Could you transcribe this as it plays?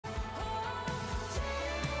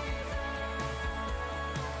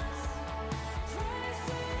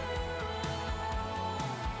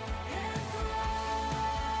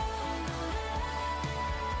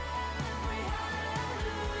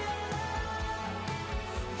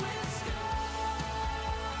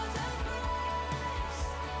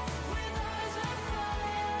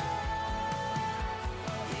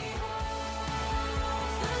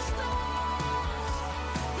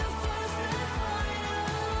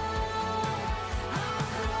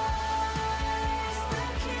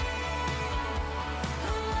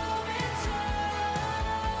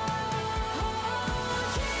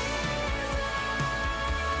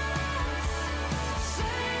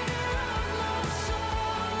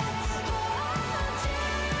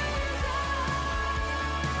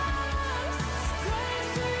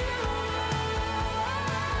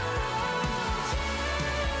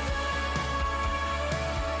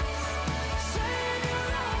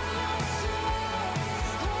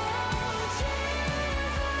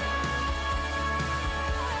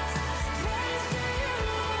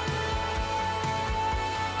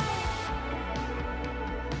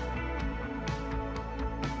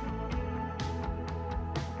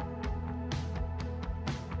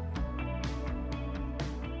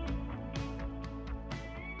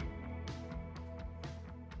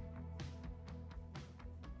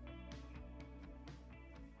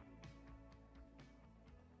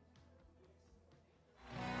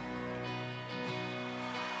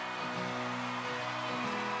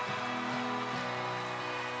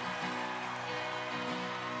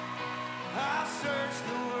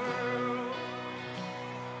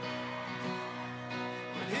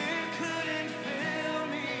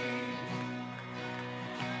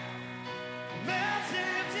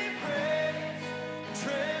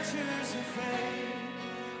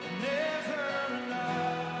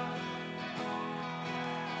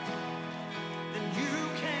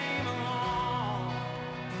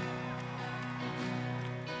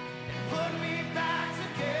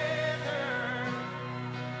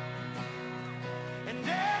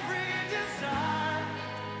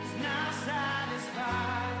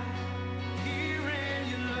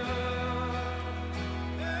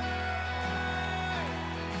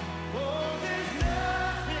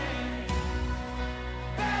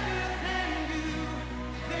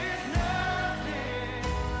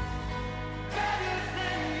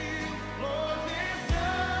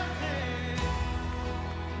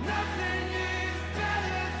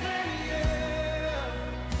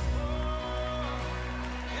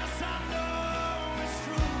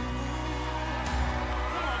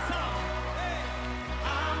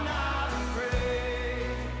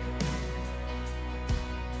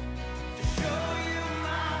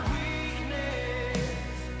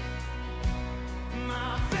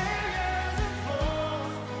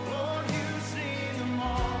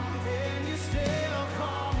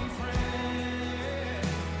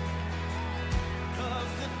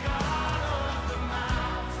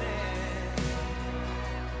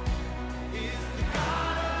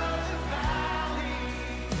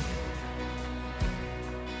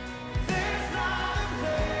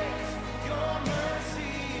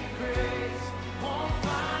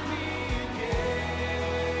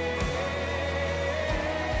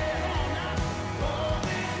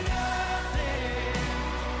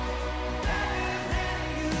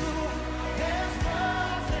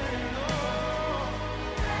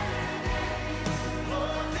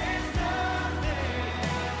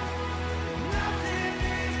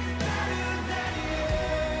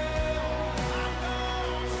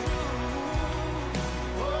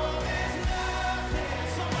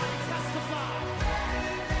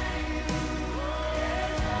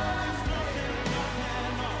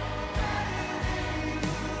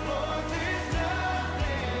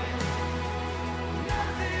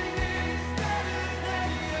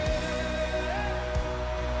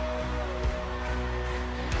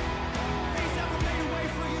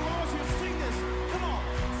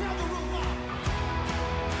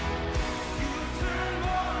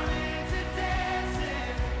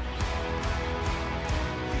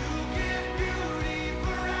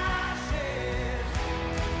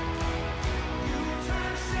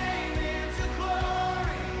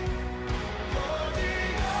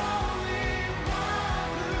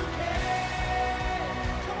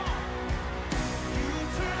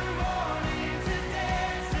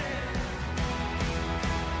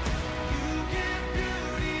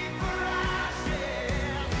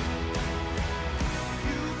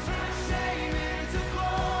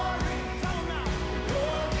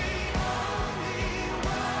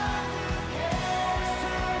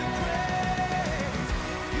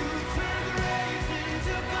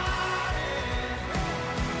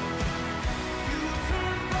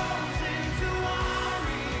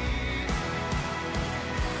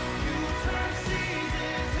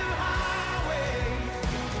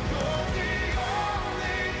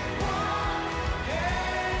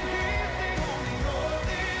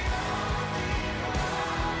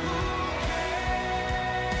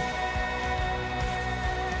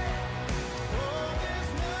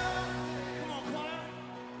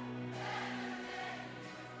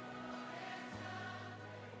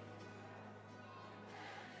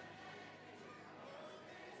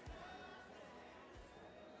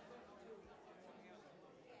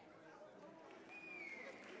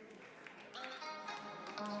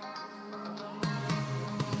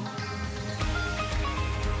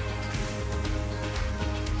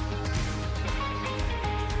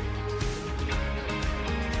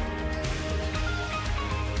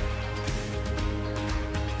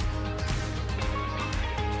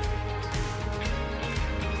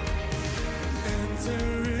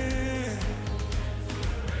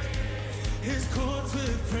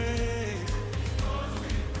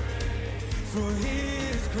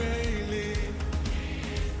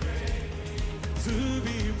to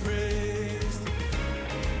be praised.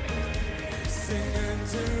 Sing,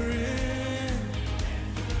 enter in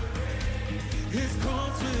His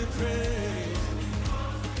courts with praise,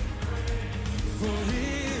 for He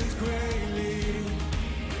is greatly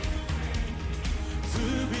to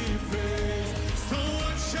be praised. So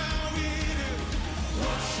what shall we do?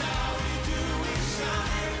 What shall we do? We shall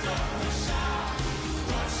lift up a shout.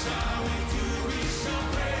 What shall we do? We shall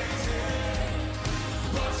praise Him.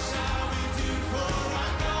 What shall we do? For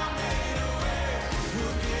our God made a way.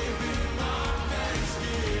 We'll give Him our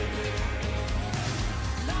thanksgiving.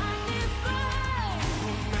 Magnify,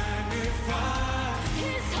 oh magnify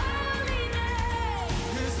His holy name.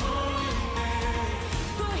 His holy name.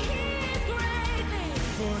 For He is greatly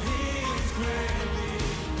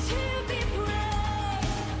to be praised.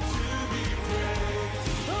 To be praised.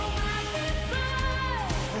 Oh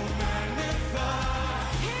magnify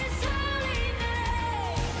His holy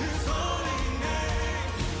name. His holy name.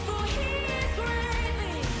 For He is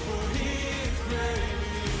greatly oh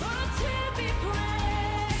to be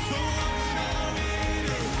praised. So what shall we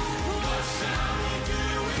do? What shall we do?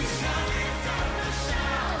 We shall lift up a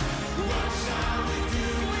shout. What shall we do?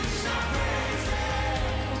 We shall praise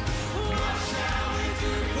Him. What shall we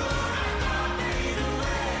do? For our God made a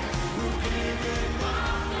way. We'll give Him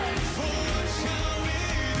our thanks. Oh, what shall we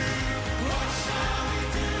do? What shall we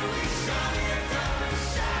do? We shall lift up a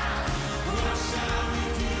shout. What shall we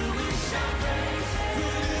do? We shall praise Him.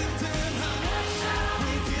 We'll lift Him high. What shall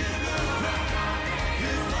we give Him praise?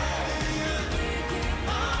 His name.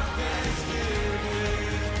 Our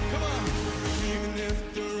thanksgiving. Come on. Even if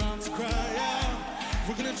the rocks cry out,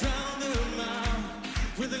 we're gonna drown them out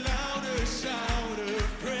with a louder shout of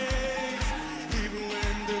praise. Even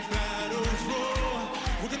when the battles roar,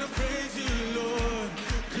 we're gonna praise you, Lord,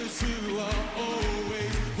 'cause you are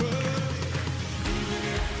always worthy. Even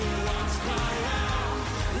if the rocks cry out,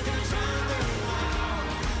 we're gonna drown them out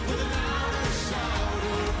with a louder shout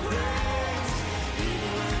of praise.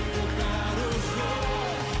 Even when the battles roar,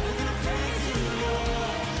 we're gonna praise you,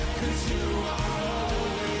 Lord, 'cause you are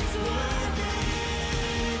always worthy.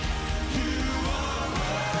 You are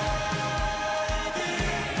worthy,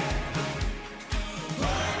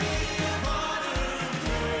 worthy of honor and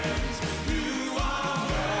praise. You are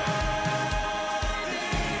worthy.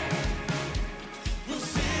 We'll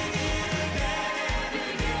sing it again and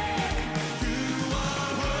again. You are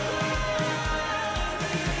worthy,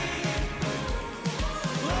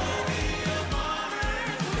 worthy of honor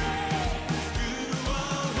and praise. You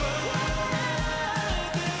are worthy.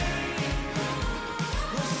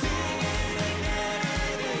 We'll sing it again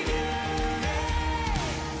and again.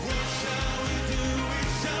 What shall we do? We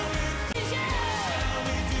shall lift. What shall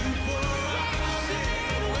we do for our God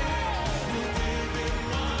made a way? We'll give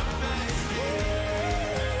Him our thanksgiving.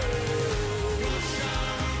 What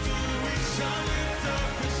shall we do? We shall lift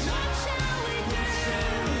up a shout. What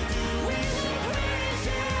shall we do? We shall praise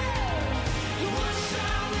Him. What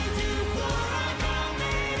shall we do? For our God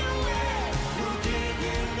made a way. We'll give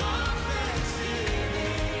Him our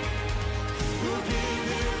thanksgiving. We'll give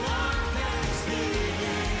Him our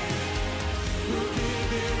thanksgiving. We'll give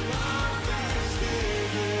Him our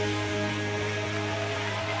thanksgiving.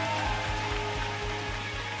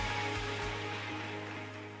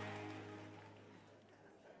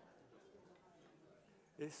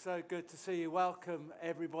 It's so good to see you. Welcome,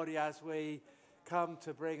 everybody, as we come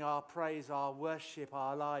to bring our praise, our worship,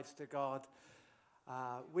 our lives to God.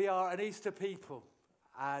 We are an Easter people,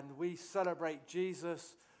 and we celebrate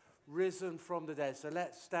Jesus risen from the dead. So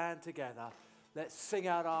let's stand together. Let's sing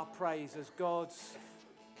out our praise as God's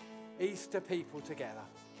Easter people together.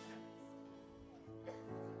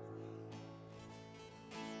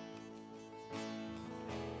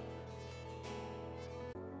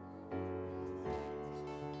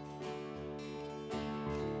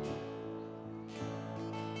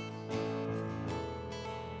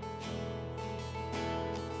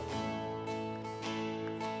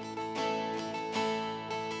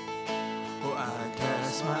 Oh, I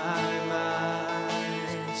cast my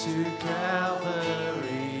mind to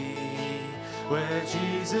Calvary, where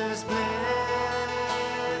Jesus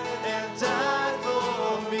bled and died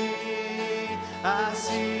for me. I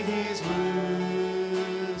see His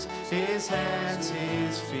wounds, His hands,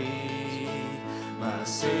 His feet, my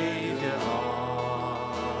Savior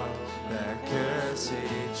on that cursed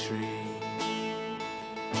tree.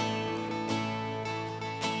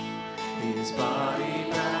 His body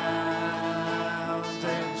bound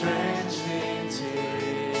and drenched in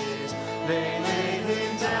tears, they laid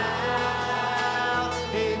Him down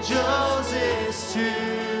in Joseph's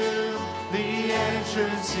tomb, the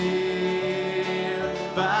entrance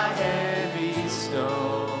sealed by heavy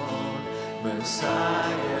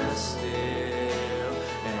Messiah still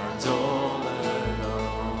and all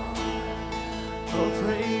alone. Oh,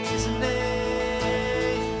 praise the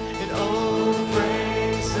name, and oh,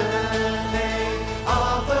 praise the name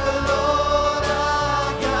of the Lord our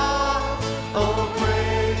God. Oh,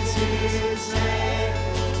 praise His name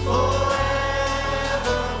forevermore.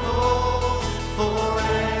 For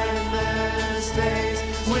endless days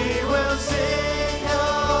we will sing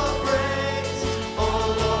your praise, oh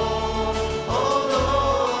Lord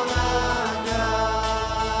our God.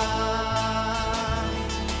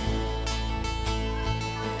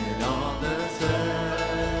 And on the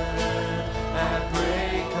third, at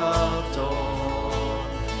break of dawn,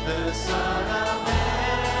 the Son of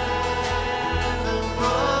Heaven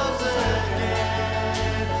rose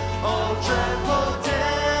again. Oh, tremble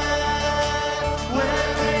dead,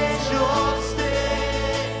 where is your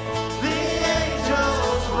sting? The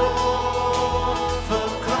angels roar for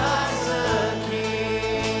Christ the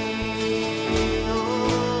King.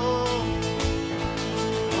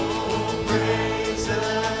 Oh, praise the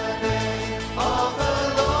name of the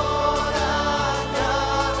Lord our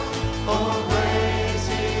God. Oh, praise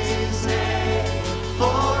His name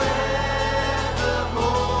forevermore.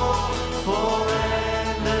 For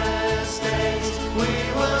endless days we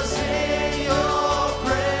will sing your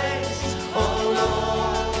praise, oh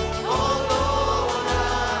Lord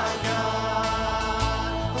our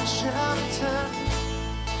God. We shall return,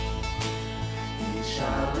 He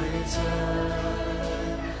shall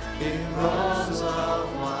return in robes of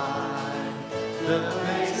wine. The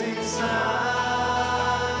blazing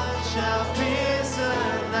sun shall pierce the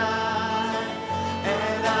night,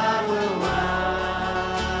 and I will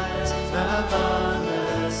rise among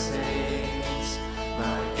the saints,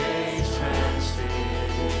 my gaze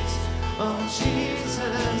transfixed on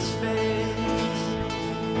Jesus' face.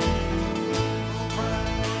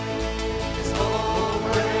 Oh,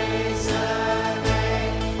 praise the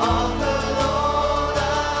name of the Lord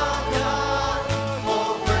our God.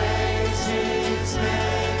 Oh, praise His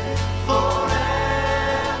name forevermore.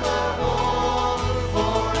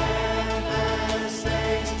 For endless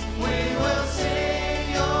days we will sing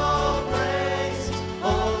your praise, oh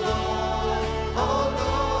Lord our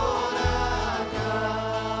God.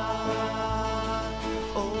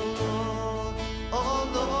 Oh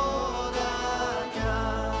Lord our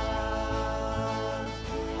God.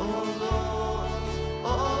 Oh Lord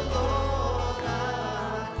our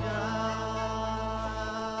God.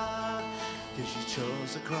 'Cause you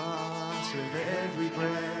chose the cross with every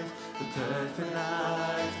breath, the perfect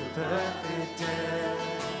life, the perfect death.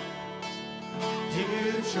 You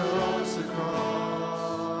chose the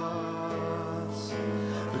cross,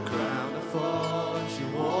 the crown of thorns you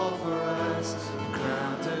wore for us,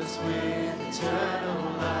 crowned us with eternal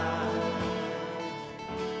life.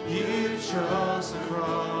 You chose the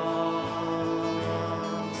cross,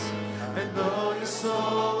 and though your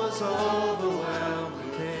soul was overwhelmed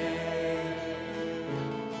with pain,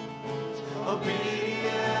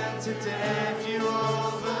 obedient to death you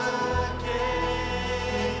overcame.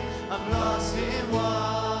 I'm lost in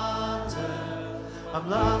wonder, I'm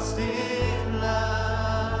lost in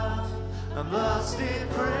love, I'm lost in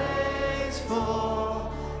praise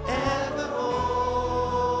forevermore.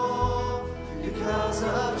 Because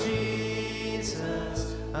of Jesus,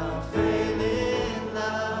 I'm failing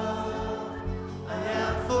love. I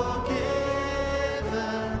am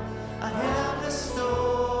forgiven, I am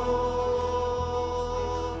restored.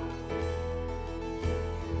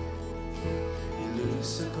 You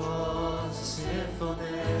loosed the cords of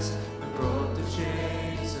sinfulness and broke the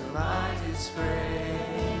chains and light His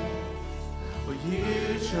grace. For you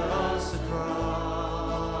chose the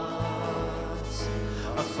cross,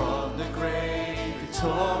 from the grave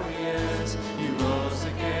victorious, you rose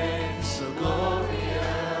again so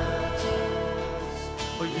glorious.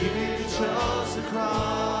 For you chose the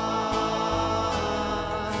cross,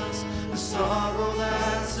 the sorrow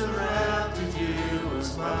that surrounded you was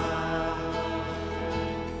mine.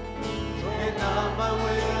 And not my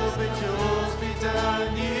will but yours be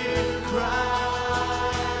done, you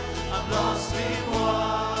cried. I'm lost in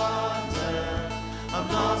wonder, I'm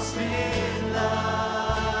lost in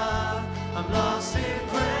love, I'm lost in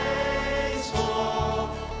praise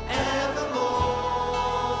forevermore.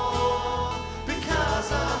 Because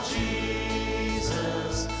of Jesus,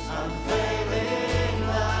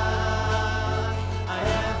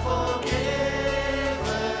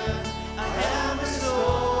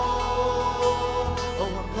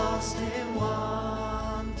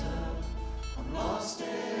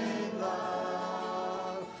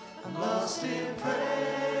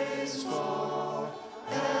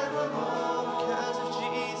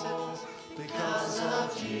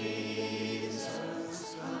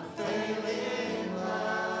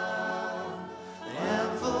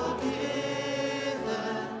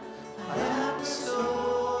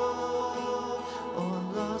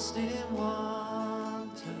 lost in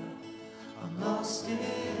wonder, I'm lost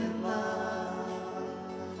in love,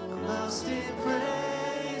 I'm lost in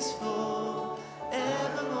praise forevermore.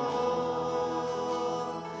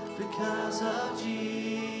 Because of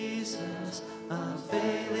Jesus,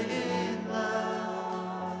 unfailing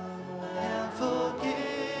love, I am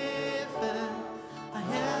forgiven, I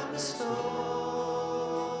am restored.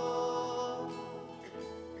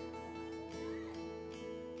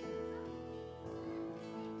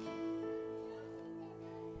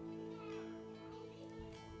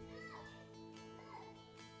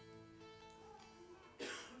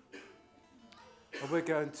 And we're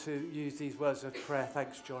going to use these words of prayer.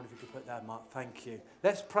 Thanks, John, if you could put that up. Thank you.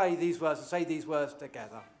 Let's pray these words and say these words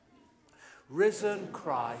together. Risen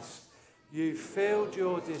Christ, you filled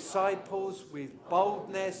your disciples with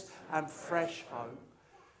boldness and fresh hope.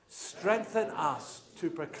 Strengthen us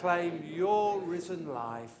to proclaim your risen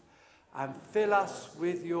life and fill us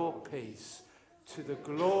with your peace to the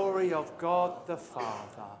glory of God the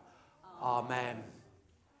Father. Amen.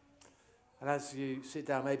 And as you sit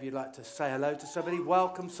down, maybe you'd like to say hello to somebody,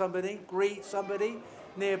 welcome somebody, greet somebody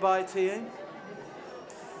nearby to you.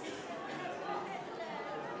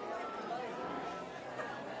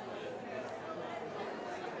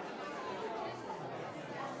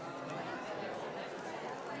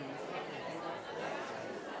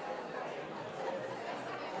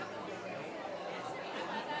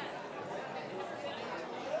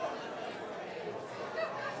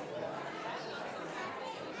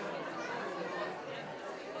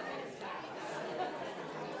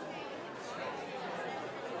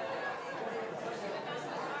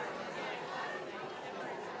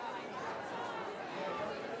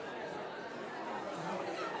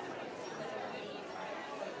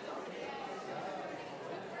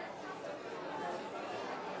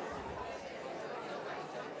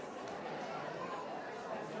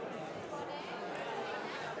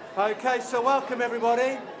 Okay, so welcome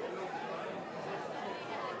everybody.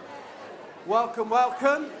 Welcome,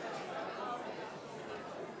 welcome.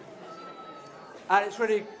 And it's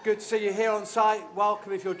really good to see you here on site.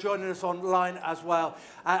 Welcome if you're joining us online as well.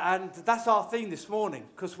 And that's our theme this morning,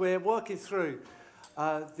 because we're working through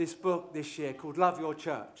this book this year called Love Your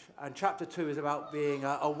Church. And chapter 2 is about being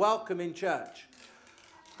a welcoming church.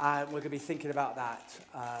 And we're going to be thinking about that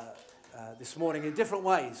this morning in different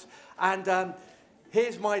ways. And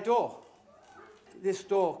here's my door. This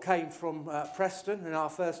door came from Preston in our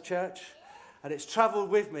first church, and it's travelled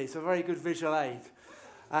with me. It's a very good visual aid.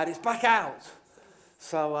 And it's back out.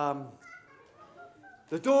 So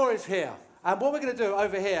the door is here. And what we're going to do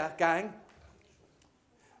over here, gang,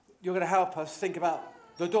 you're going to help us think about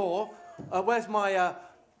the door. Where's my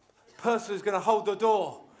person who's going to hold the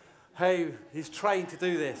door? Hey, he's trained to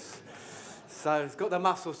do this. So he's got the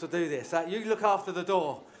muscles to do this. You look after the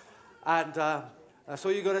door. And that's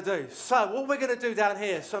all you've got to do. So what we're going to do down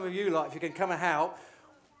here, some of you like, if you can come and help.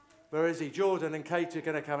 Where is he? Jordan and Katie are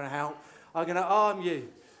going to come and help. I'm going to arm you.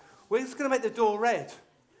 We're just going to make the door red.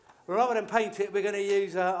 Rather than paint it, we're going to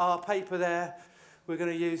use our paper there. We're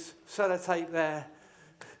going to use sellotape there.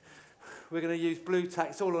 We're going to use blue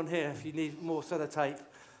tack. It's all on here if you need more sellotape.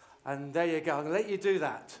 And there you go. I'm going to let you do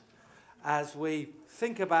that as we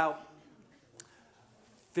think about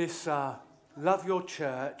this Love Your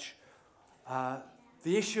Church,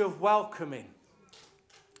 the issue of welcoming.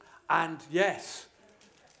 And yes,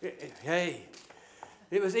 hey,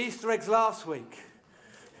 it was Easter eggs last week.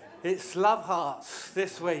 It's love hearts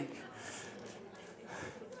this week.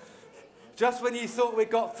 Just when you thought we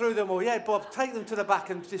got through them all, yeah, Bob, take them to the back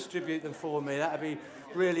and distribute them for me. That would be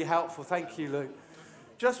really helpful. Thank you, Luke.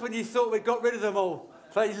 Just when you thought we got rid of them all,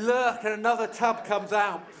 they lurk and another tub comes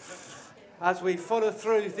out as we follow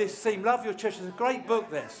through this theme. Love Your Church is a great book,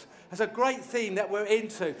 this. It's a great theme that we're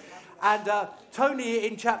into. And Tony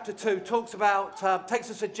in chapter 2 talks about, takes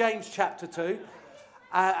us to James chapter 2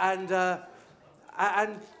 and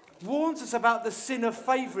warns us about the sin of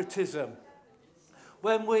favoritism.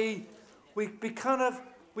 When we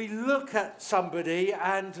look at somebody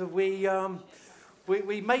and we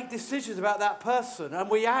make decisions about that person and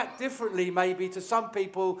we act differently maybe to some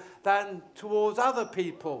people than towards other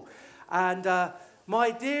people. And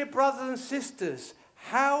my dear brothers and sisters,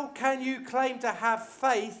 how can you claim to have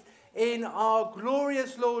faith in our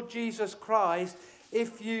glorious Lord Jesus Christ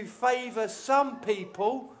if you favour some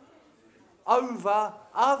people over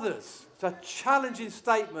others? It's a challenging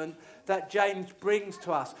statement that James brings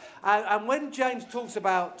to us. And when James talks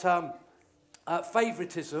about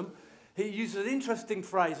favouritism, he uses an interesting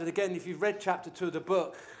phrase. And again, if you've read chapter 2 of the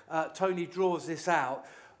book, Tony draws this out.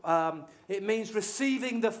 It means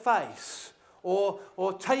receiving the face or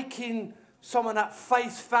taking someone at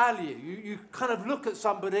face value. You kind of look at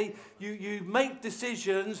somebody, you make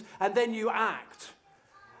decisions, and then you act.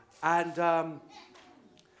 And I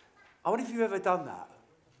wonder if you've ever done that.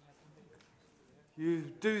 You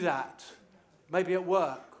do that, maybe at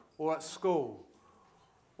work, or at school,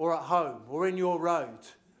 or at home, or in your road,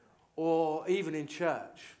 or even in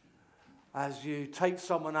church. As you take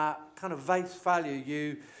someone at kind of face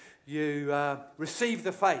value, you receive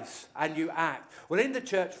the face and you act. Well, in the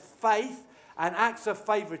church, faith and acts of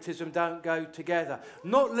favoritism don't go together.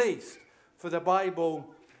 Not least for the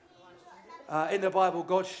Bible. In the Bible,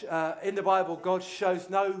 God shows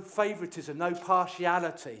no favoritism, no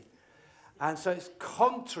partiality, and so it's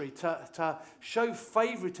contrary to show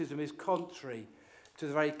favoritism is contrary to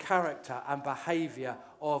the very character and behaviour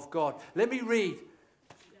of God. Let me read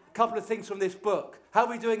a couple of things from this book. How are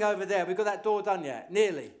we doing over there? We got that door done yet?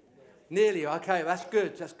 Nearly. Nearly. Okay, that's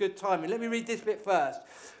good. That's good timing. Let me read this bit first,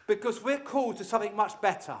 because we're called to something much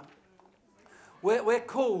better. We're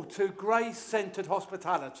called to grace-centred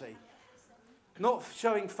hospitality. Not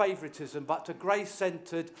showing favoritism, but to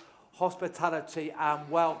grace-centred hospitality and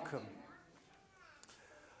welcome.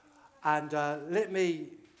 And let me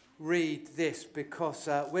read this, because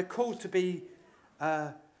we're called to be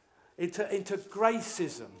into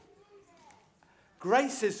gracism.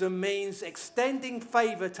 Gracism means extending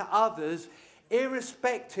favour to others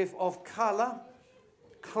irrespective of colour,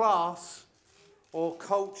 class or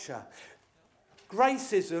culture.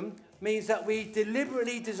 Gracism means that we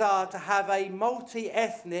deliberately desire to have a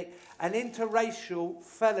multi-ethnic and interracial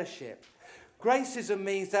fellowship. Gracism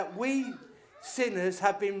means that we sinners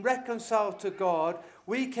have been reconciled to God.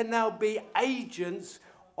 We can now be agents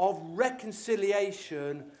of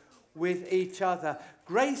reconciliation with each other.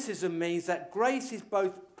 Gracism means that grace is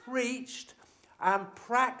both preached and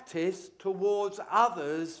practiced towards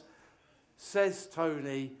others. Says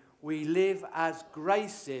Tony, we live as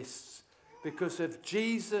gracists because of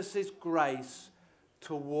Jesus' grace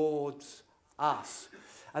towards us.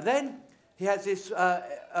 And then he has this,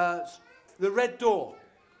 the red door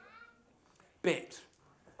bit.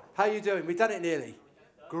 How are you doing? We've done it nearly.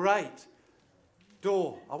 Great.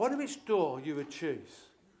 Door. I wonder which door you would choose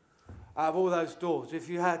out of all those doors. If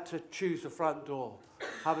you had to choose the front door,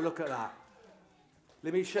 have a look at that.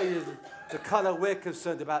 Let me show you the colour we're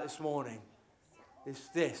concerned about this morning. It's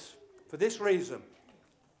this. For this reason,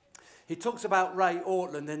 he talks about Ray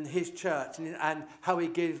Ortland and his church and how he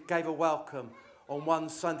gave a welcome on one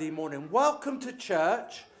Sunday morning. Welcome to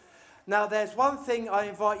church. Now, there's one thing I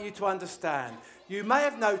invite you to understand. You may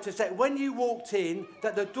have noticed that when you walked in,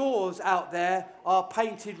 that the doors out there are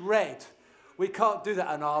painted red. We can't do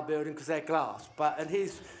that in our building because they're glass. And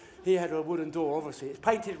he had a wooden door, obviously. It's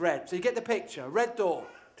painted red. So you get the picture, red door.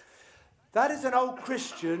 That is an old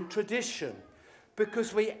Christian tradition,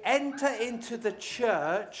 because we enter into the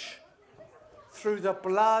church through the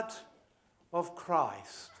blood of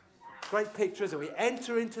Christ. Great picture, isn't it? We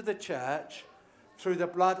enter into the church through the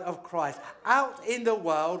blood of Christ. Out in the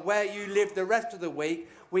world where you live the rest of the week,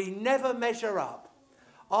 we never measure up.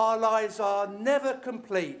 Our lives are never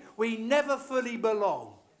complete. We never fully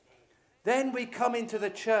belong. Then we come into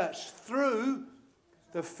the church through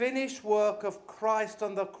the finished work of Christ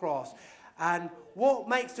on the cross. And what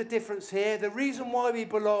makes the difference here? The reason why we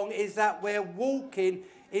belong is that we're walking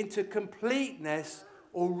into completeness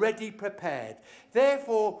already prepared.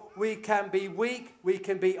 Therefore, we can be weak, we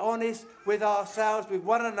can be honest with ourselves, with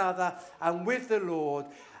one another, and with the Lord.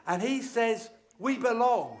 And he says, we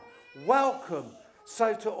belong. Welcome.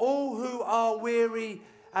 So to all who are weary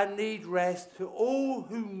and need rest, to all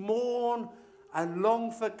who mourn and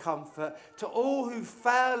long for comfort, to all who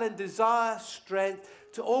fail and desire strength,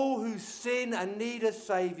 to all who sin and need a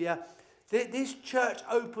Saviour, this church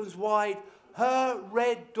opens wide her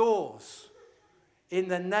red doors in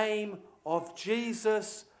the name of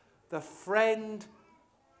Jesus, the friend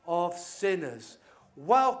of sinners.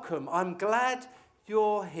 Welcome. I'm glad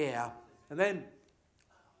you're here. And then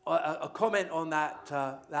a comment on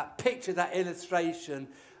that picture, that illustration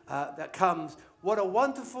that comes. What a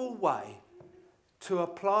wonderful way to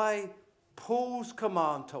apply Paul's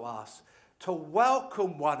command to us to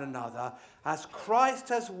welcome one another as Christ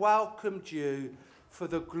has welcomed you for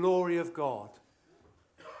the glory of God.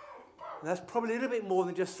 And that's probably a little bit more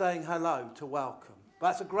than just saying hello to welcome.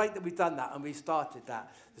 But it's great that we've done that and we started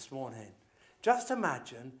that this morning. Just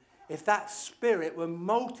imagine if that spirit were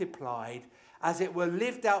multiplied as it were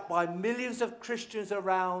lived out by millions of Christians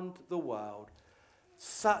around the world.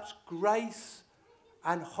 Such grace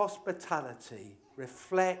and hospitality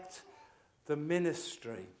reflect the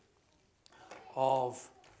ministry of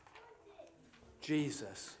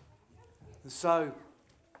Jesus. And so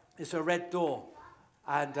It's a red door.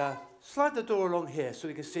 And slide the door along here so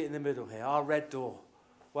we can see it in the middle here. Our red door.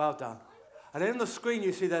 Well done. And then on the screen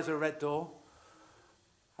you see there's a red door.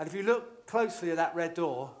 And if you look closely at that red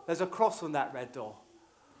door, there's a cross on that red door.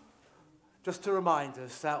 Just to remind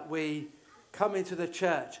us that we come into the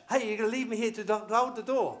church. Hey, you're going to leave me here to hold the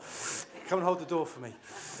door? Come and hold the door for me.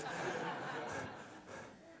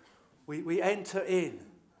 We enter in.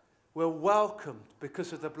 We're welcomed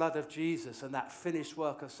because of the blood of Jesus and that finished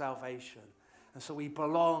work of salvation. And so we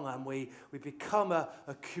belong and we become a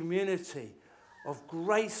community of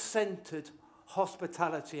grace-centered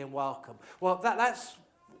hospitality and welcome. Well, that's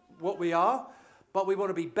what we are, but we want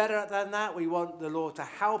to be better than that. We want the Lord to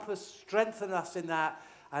help us, strengthen us in that,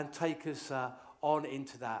 and take us on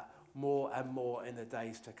into that more and more in the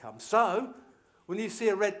days to come. So, when you see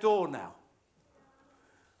a red door now,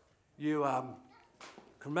 you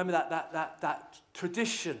can remember that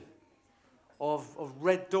tradition of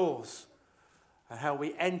red doors and how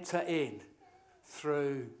we enter in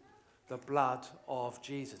through the blood of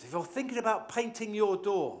Jesus. If you're thinking about painting your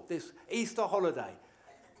door this Easter holiday,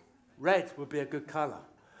 red would be a good colour.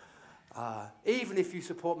 Even if you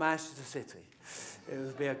support Manchester City, it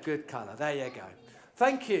would be a good colour. There you go.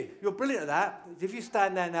 Thank you. You're brilliant at that. If you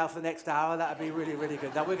stand there now for the next hour, that would be really, really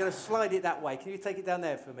good. Now, we're going to slide it that way. Can you take it down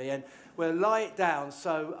there for me? And we'll lie it down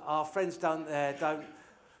so our friends down there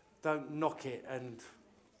don't knock it and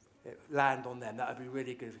it land on them. That would be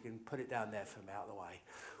really good if you can put it down there for me out of the way.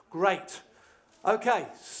 Great. Okay,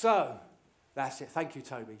 so that's it. Thank you,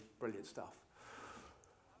 Toby. Brilliant stuff.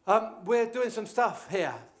 We're doing some stuff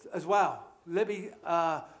here as well. Let me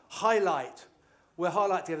highlight. We're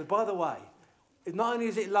highlighting together. By the way, not only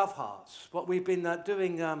is it Love Hearts, but we've been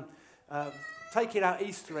taking out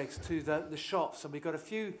Easter eggs to the shops, and we've got a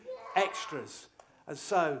few extras. And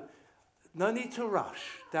so, no need to rush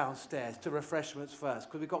downstairs to refreshments first,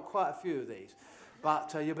 because we've got quite a few of these.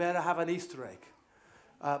 But you better have an Easter egg,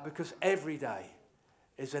 because every day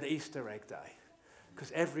is an Easter egg day.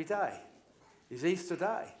 Because every day is Easter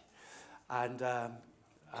Day. And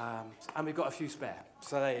we've got a few spare.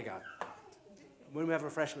 So there you go. When we have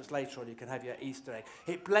refreshments later on, you can have your Easter egg.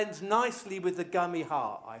 It blends nicely with the gummy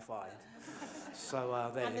heart, I find.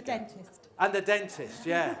 So there you go. And the dentist. And the dentist,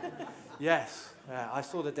 yeah. Yes. Yeah, I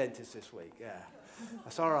saw the dentist this week, yeah.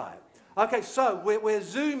 That's all right. Okay, so we're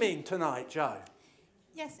Zooming tonight, Joe.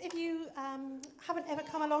 Yes, if you haven't ever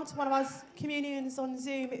come along to one of our communions on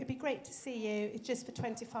Zoom, it would be great to see you. It's just for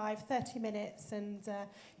 25, 30 minutes, and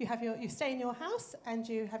you stay in your house and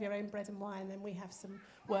you have your own bread and wine, and we have some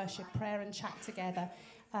worship, prayer and chat together.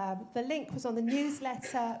 The link was on the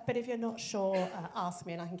newsletter, but if you're not sure, ask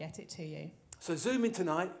me and I can get it to you. So Zooming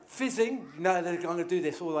tonight, fizzing. No, I'm going to do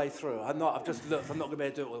this all the way through. I've just looked, I'm not going to be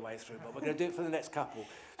able to do it all the way through, but we're going to do it for the next couple.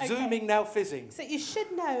 Okay. Zooming, now fizzing. So you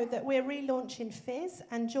should know that we're relaunching Fizz,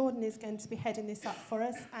 and Jordan is going to be heading this up for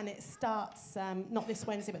us, and it starts not this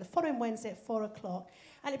Wednesday, but the following Wednesday at 4 o'clock.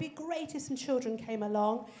 And it'd be great if some children came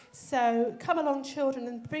along. So come along, children,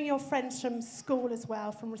 and bring your friends from school as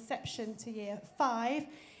well, from reception to year 5.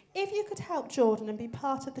 If you could help Jordan and be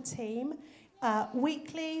part of the team,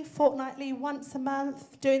 weekly, fortnightly, once a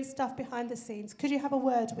month, doing stuff behind the scenes, could you have a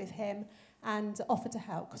word with him and offer to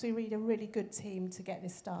help? Because we need a really good team to get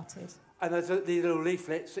this started. And there's these little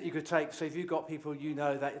leaflets that you could take. So if you've got people you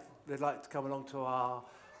know that they'd like to come along to our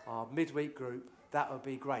midweek group, that would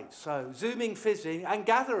be great. So Zooming, fizzing, and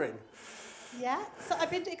gathering. Yeah, so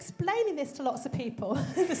I've been explaining this to lots of people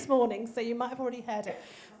this morning, so you might have already heard it.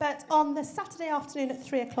 But on the Saturday afternoon at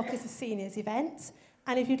 3 o'clock is a seniors event.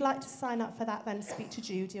 And if you'd like to sign up for that, then speak to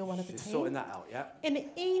Judy or one of the team. Sorting that out, yeah. In the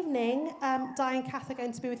evening, Di and Kath are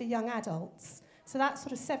going to be with the young adults. So that's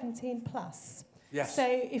sort of 17 plus. Yes. So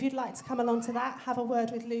if you'd like to come along to that, have a word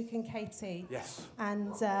with Luke and Katie. Yes.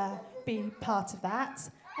 And be part of that.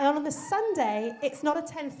 And on the Sunday, it's not a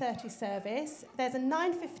 10:30 service. There's a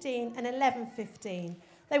 9:15 and 11:15.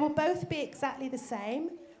 They will both be exactly the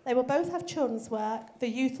same. They will both have children's work, the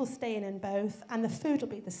youth will stay in both, and the food will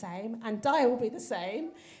be the same, and Di will be the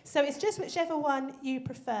same. So it's just whichever one you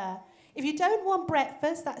prefer. If you don't want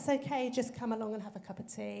breakfast, that's okay, just come along and have a cup of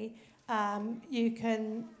tea. You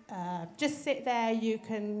can just sit there, you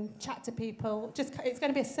can chat to people. It's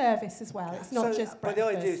going to be a service as well, it's not just breakfast. But the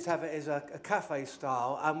idea is to have it as a cafe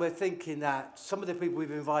style, and we're thinking that some of the people we've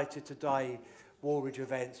invited to Di Woolridge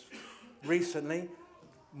events recently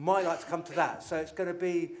might like to come to that. So it's going to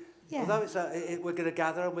be Yeah. Although we're going to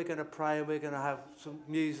gather and we're going to pray and we're going to have some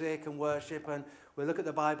music and worship and we'll look at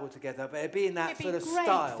the Bible together, but it'd be in that sort of It'd be great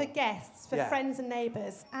style. for guests, for Yeah. friends and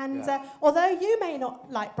neighbours. And Yeah. although you may not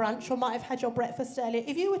like brunch or might have had your breakfast earlier,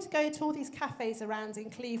 if you were to go to all these cafes around in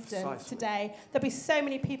Clevedon Precisely. today, there'll be so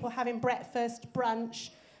many people having breakfast,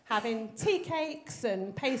 brunch, having tea cakes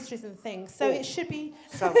and pastries and things. So Oh, it should be...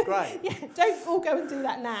 Sounds great. Yeah, don't all go and do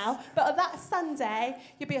that now. But on that Sunday,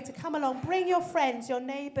 you'll be able to come along, bring your friends, your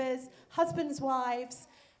neighbours, husbands, wives,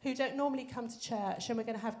 who don't normally come to church, and we're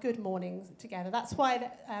going to have good mornings together. That's why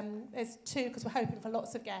there's 2, because we're hoping for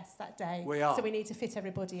lots of guests that day. We are. So we need to fit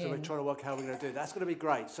everybody So in. we're trying to work out how we're going to do it. That's going to be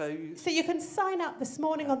great. So So you can sign up this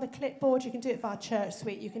morning on the clipboard. You can do it via Church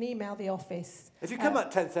Suite. You can email the office. if you come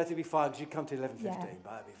at 10:30, it'll be fine, because you come to 11:15, Yeah. but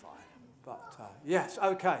that'll be fine. But yes,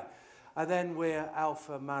 okay. And then we're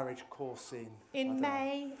Alpha Marriage coursing. I In don't know.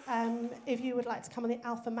 May, if you would like to come on the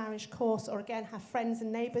Alpha Marriage course, or again have friends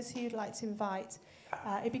and neighbours who you'd like to invite,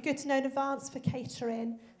 it'd be good to know in advance for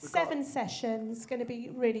catering. We've 7 sessions, going to be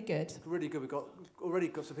really good. Really good. We've already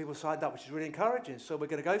got some people signed up, which is really encouraging. So we're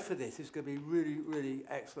going to go for this. It's going to be really, really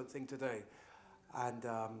excellent thing to do. And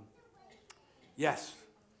yes,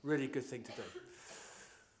 really good thing to do.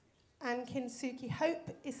 And Kintsugi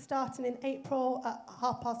Hope is starting in April at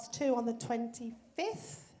 2:30 on the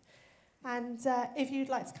 25th. And if you'd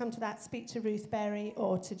like to come to that, speak to Ruth Berry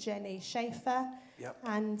or to Jenny Schaefer. Yep.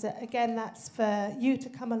 And again, that's for you to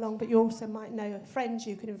come along, but you also might know friends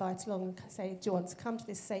you could invite along and say, do you want to come to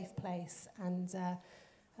this safe place and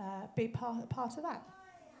be part of that?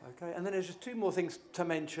 Okay. And then there's just 2 more things to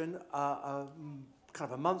mention. Kind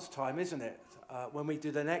of a month's time, isn't it? When we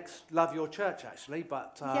do the next Love Your Church, actually.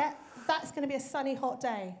 But Yeah, that's going to be a sunny, hot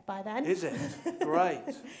day by then. is it? Great.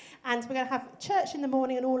 And we're going to have church in the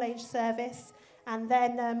morning, an all-age service, and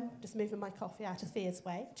then, just moving my coffee out of Thea's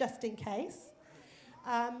way, just in case.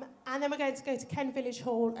 And then we're going to go to Ken Village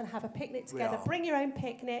Hall and have a picnic together. are. Bring your own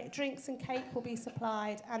picnic, drinks and cake will be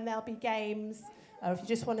supplied, and there'll be games. Or if you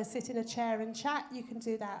just want to sit in a chair and chat, you can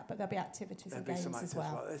do that, but there'll be activities There'll and be some games as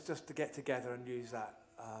activities well. It's just to get together and use that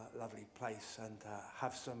lovely place and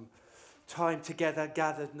have some time together,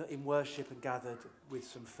 gathered in worship and gathered with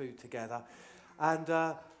some food together.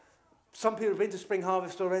 And some people have been to Spring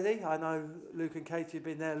Harvest already. I know Luke and Katie have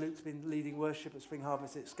been there. Luke's been leading worship at Spring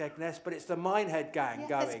Harvest at Skegness, but it's the Minehead gang Yeah,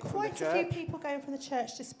 going there's from the quite a church. few people going from the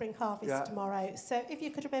church to Spring Harvest Yeah. tomorrow. So if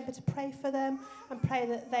you could remember to pray for them and pray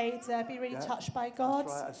that they'd be really Yeah, touched by God.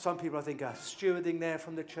 That's right. And some people, I think, are stewarding there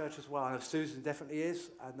from the church as well. I know Susan definitely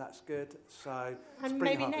is, and that's good. So, And Spring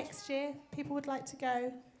maybe Harvest. next year people would like to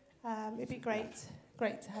go. It'd be great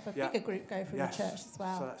to have a Yeah. bigger group go from Yes. the church as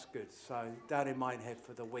well. So that's good. So down in Minehead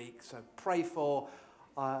for the week. So pray for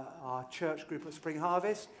our church group at Spring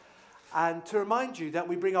Harvest. And to remind you that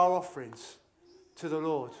we bring our offerings to the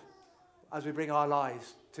Lord as we bring our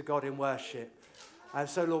lives to God in worship. And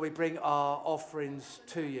so, Lord, we bring our offerings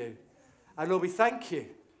to you. And Lord, we thank you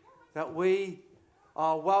that we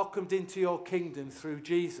are welcomed into your kingdom through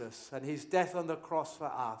Jesus and his death on the cross for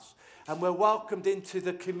us. And we're welcomed into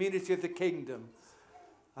the community of the kingdom,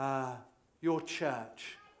 your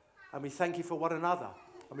church. And we thank you for one another.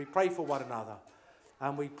 And we pray for one another.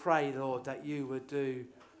 And we pray, Lord, that you would do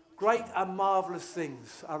great and marvellous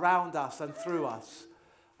things around us and through us.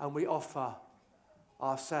 And we offer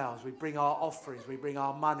ourselves. We bring our offerings. We bring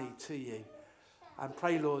our money to you. And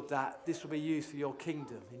pray, Lord, that this will be used for your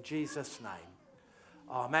kingdom. In Jesus' name.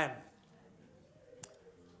 Amen.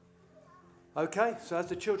 Okay, so as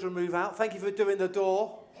the children move out, thank you for doing the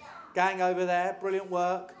door. Gang over there, brilliant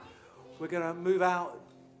work. We're going to move out.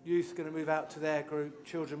 Youth are going to move out to their group.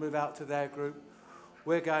 Children move out to their group.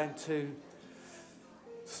 We're going to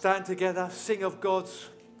stand together, sing of God's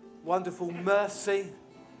wonderful mercy,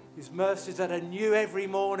 his mercies that are new every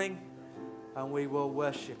morning, and we will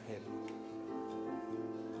worship him.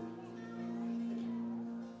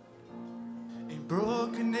 In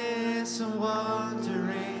brokenness and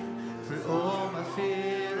wandering through all my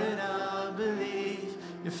fear and unbelief,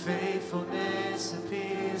 your faithfulness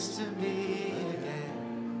appears to me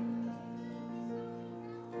again.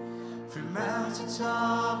 Through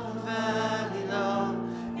mountaintop and valley low,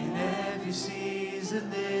 in every season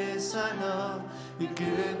this I know, your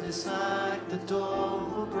goodness like the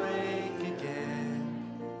dawn will break again.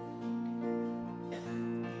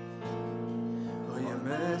 Oh, your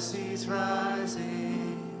mercy's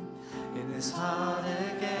rising in this heart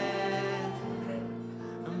again,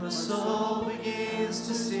 and my soul begins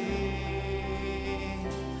to sing.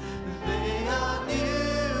 They are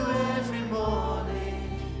new every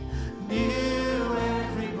morning, new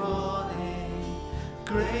every morning.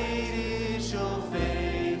 Great is your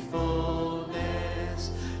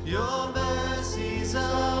faithfulness. Your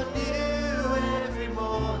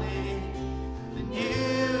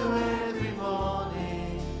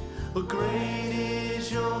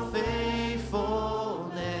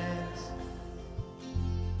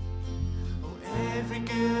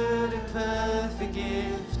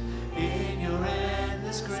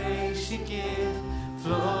you give,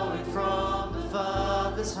 flowing from the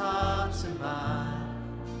Father's heart to mine.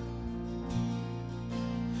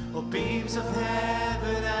 Oh, beams of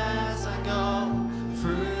heaven as I go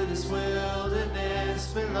through this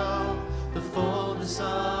wilderness below, the fullness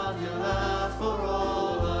of your love for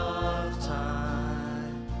all of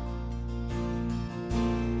time.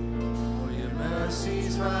 Oh, your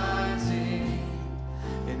mercy's rising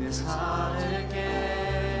in this heart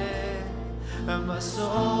again, and my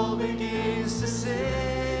soul begins to sing.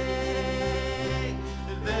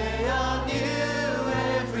 They are new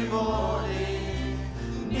every morning,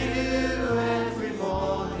 new every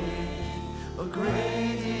morning. Oh,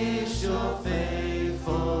 great is your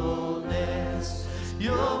faithfulness.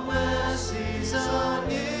 Your mercies are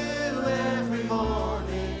new every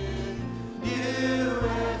morning, new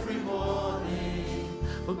every morning.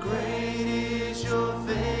 Oh, great is your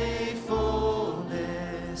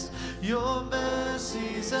faithfulness. Your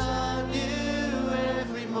mercies are new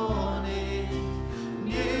every morning,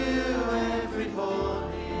 new every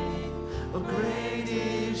morning. Oh, great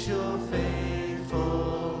is your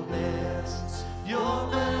faithfulness. Your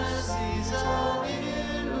mercies are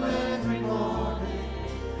new every morning,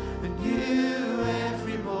 and new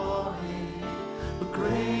every morning. Oh,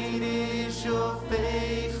 great is your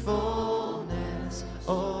faithfulness,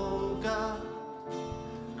 oh God.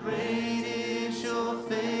 Great is your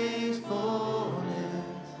faithfulness.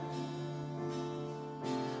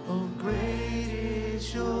 Oh, great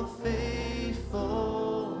is your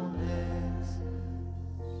faithfulness.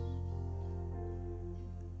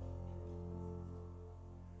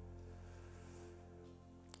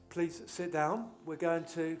 Please sit down. We're going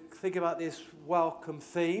to think about this welcome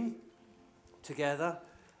theme together.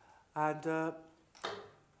 And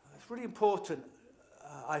it's really important,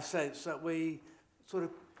 I sense, that we sort of,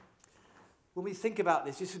 when we think about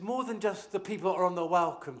this, this is more than just the people that are on the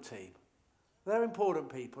welcome team. They're important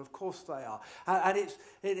people, of course they are. And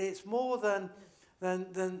it's more than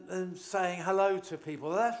saying hello to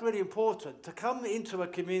people. That's really important. To come into a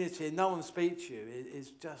community and no one speaks to you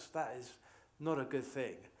is just, that is not a good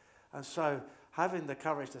thing. And so having the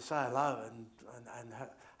courage to say hello and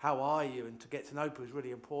how are you and to get to know people is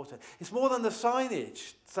really important. It's more than the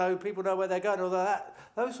signage, so people know where they're going. Although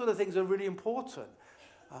those sort of things are really important.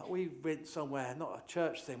 We went somewhere, not a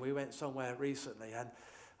church thing, we went somewhere recently and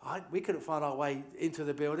we couldn't find our way into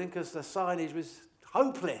the building because the signage was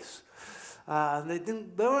hopeless. And they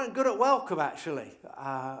weren't good at welcome, actually.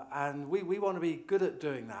 And we want to be good at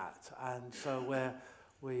doing that. And so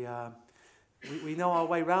we know our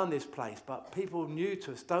way around this place, but people new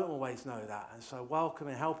to us don't always know that. And so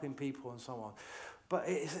welcoming, helping people and so on. But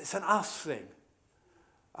it's an us thing.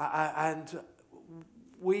 And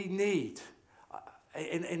we need,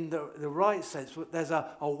 in the right sense, there's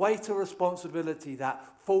a weight of responsibility that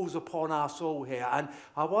falls upon us all here. And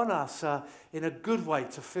I want us, in a good way,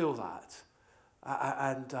 to feel that.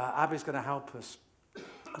 And Abby's going to help us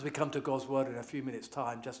as we come to God's Word in a few minutes'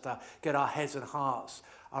 time, just to get our heads and hearts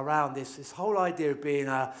around this whole idea of being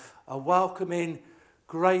a welcoming,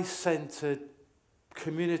 grace-centered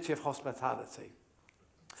community of hospitality.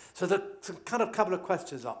 So there's a kind of couple of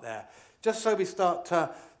questions up there, just so we start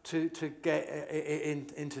to get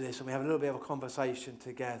into this and we have a little bit of a conversation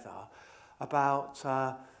together about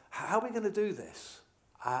how are we going to do this,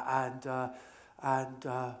 and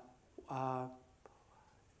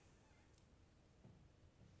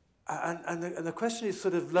the question is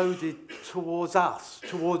sort of loaded towards us,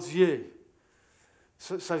 towards you.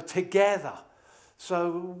 So together. So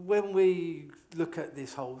when we look at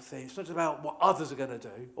this whole thing, it's not about what others are going to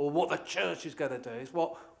do or what the church is going to do. It's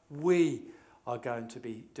what we are going to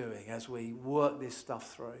be doing as we work this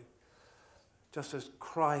stuff through. Just as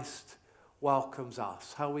Christ welcomes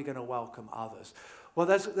us, how are we going to welcome others? Well,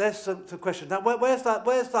 there's some questions. Now, where's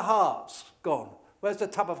the hearts gone? Where's the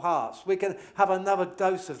tub of hearts? We can have another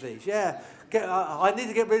dose of these. Yeah, I need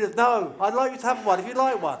to get rid of. No, I'd like you to have one if you'd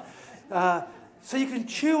like one. So you can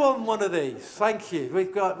chew on one of these. Thank you.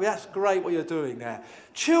 That's great what you're doing there.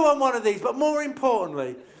 Chew on one of these, but more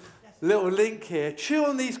importantly, little link here. Chew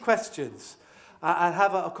on these questions and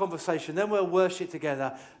have a conversation. Then we'll worship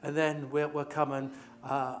together, and then we'll come and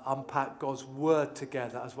unpack God's Word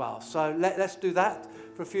together as well. So let's do that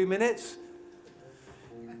for a few minutes.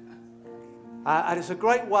 And it's a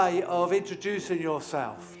great way of introducing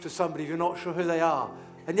yourself to somebody if you're not sure who they are.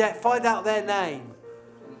 And yet find out their name.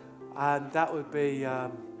 And that would be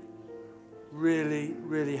really,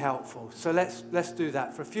 really helpful. So let's do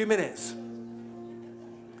that for a few minutes.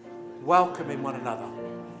 Welcoming one another.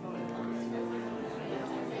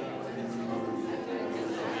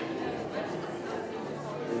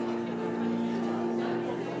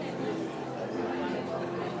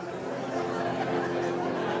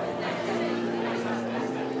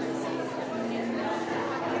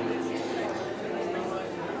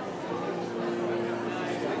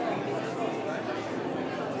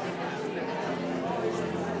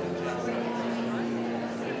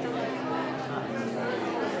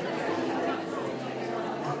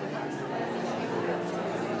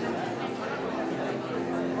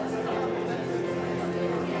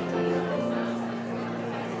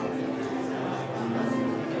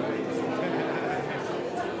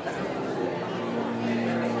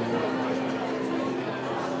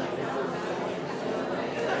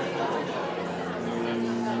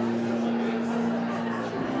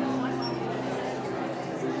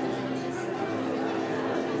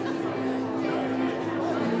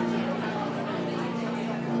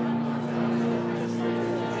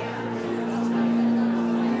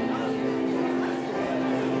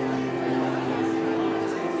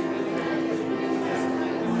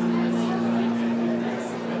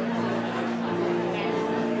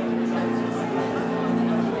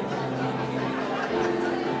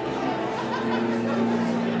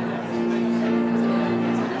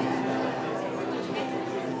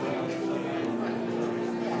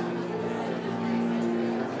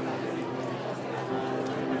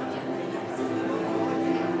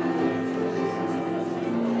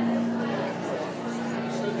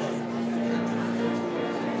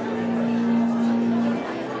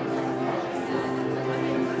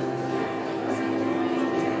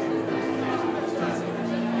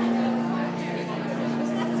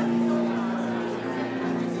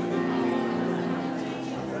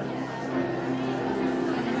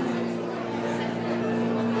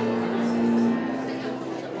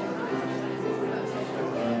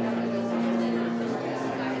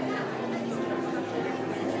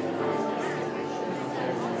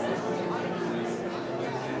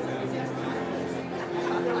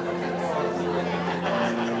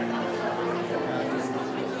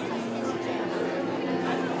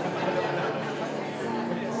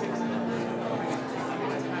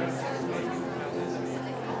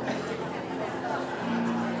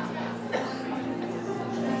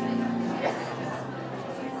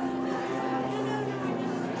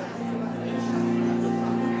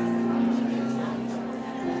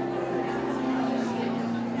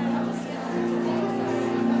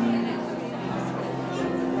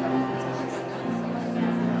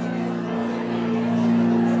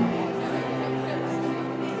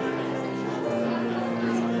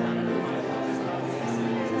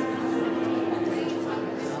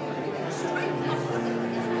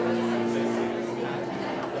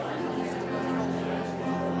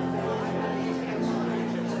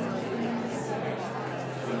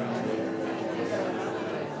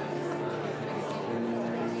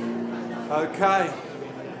 Okay.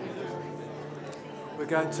 We're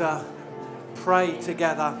going to pray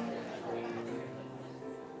together.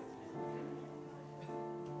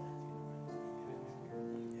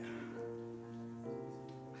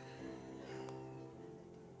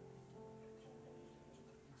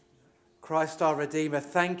 Christ our Redeemer,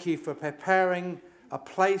 thank you for preparing a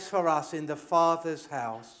place for us in the Father's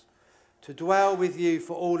house to dwell with you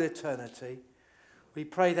for all eternity. We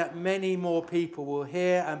pray that many more people will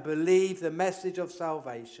hear and believe the message of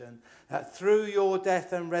salvation, that through your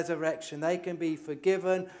death and resurrection they can be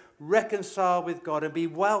forgiven, reconciled with God, and be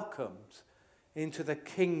welcomed into the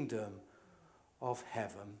kingdom of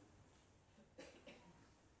heaven.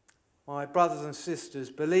 My brothers and sisters,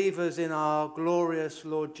 believers in our glorious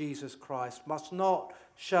Lord Jesus Christ must not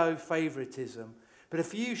show favoritism. But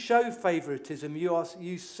if you show favoritism,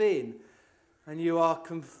 you sin, and you are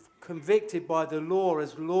convicted by the law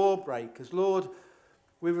as lawbreakers. Lord,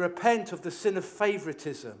 we repent of the sin of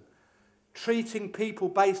favoritism, treating people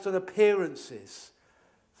based on appearances.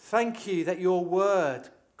 Thank you that your word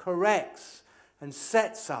corrects and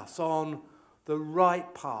sets us on the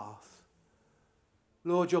right path.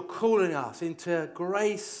 Lord, you're calling us into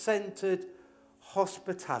grace-centered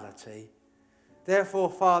hospitality. Therefore,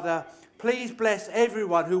 Father, please bless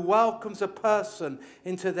everyone who welcomes a person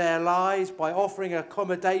into their lives by offering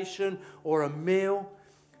accommodation or a meal,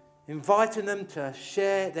 inviting them to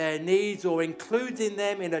share their needs or including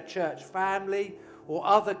them in a church family or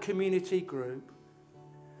other community group.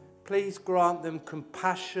 Please grant them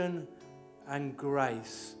compassion and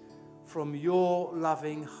grace from your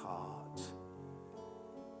loving heart.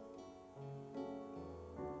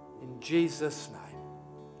 In Jesus' name,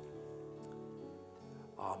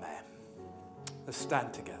 amen. Let's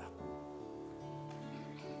stand together.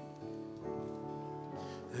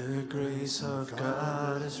 The grace of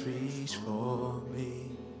God has reached for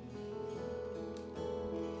me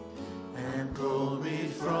and pulled me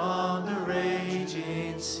from the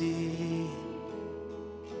raging sea,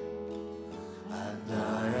 and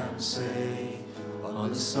I am safe on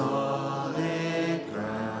the solid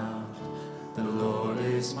ground. The Lord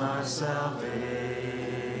is my salvation.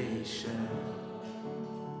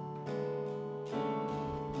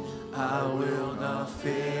 I will not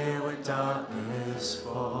fear when darkness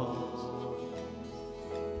falls.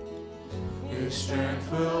 His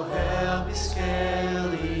strength will help me scale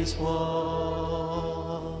these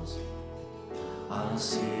walls. I'll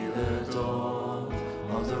see the dawn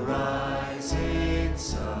of the rising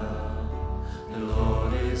sun. The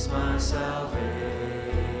Lord is my salvation.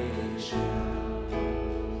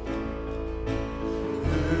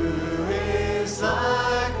 Who is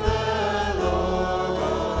like the Lord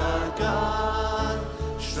our God,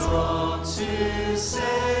 strong to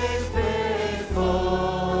save,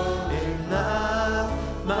 faithful in love?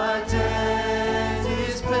 My debt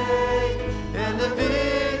is paid and the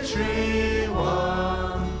victory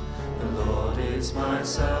won. The Lord is my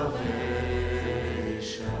salvation.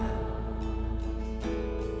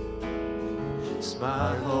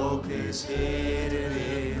 My hope is hidden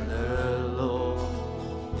in the Lord.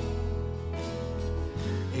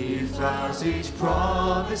 He flowers each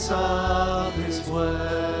promise of His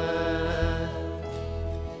word.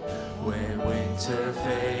 When winter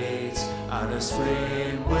fades and a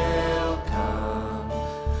spring will come,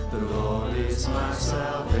 the Lord is my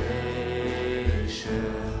salvation.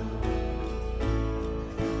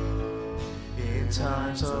 In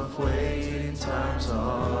times of wait, in times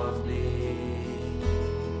of need,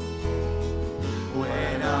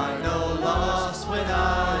 when I know lost, when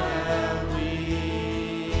I am weak,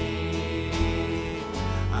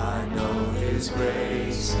 I know His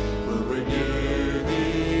grace will renew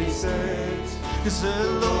these days, 'cause the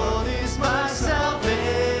Lord is my salvation.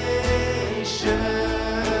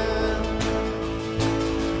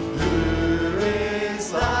 Who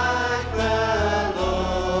is like the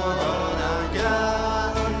Lord our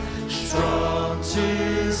God, strong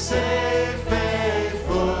to save,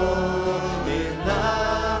 faithful.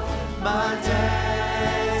 My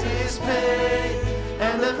debt is paid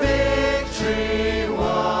and the victory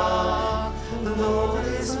won. The Lord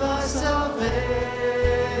is my salvation.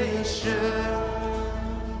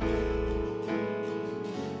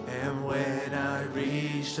 And when I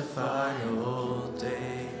reach the final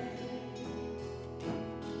day,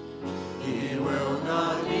 He will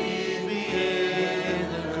not leave me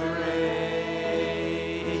in the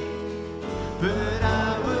grave, but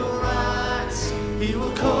I will rise, He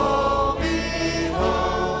will call.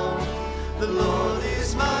 The Lord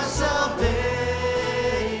is my salvation.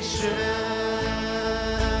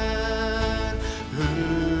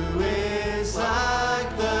 Who is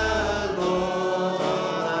like the Lord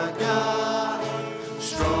our God?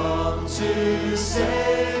 to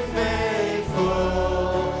stay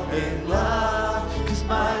faithful in love, 'cause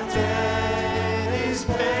my debt is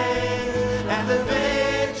paid and the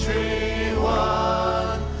victory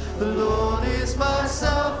won. The Lord is my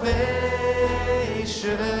salvation.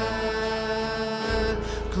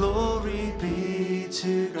 Glory be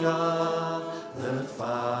to God the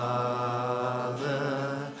Father.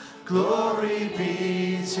 Glory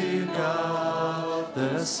be to God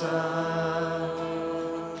the Son.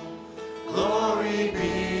 Glory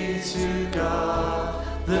be to God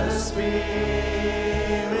the Spirit.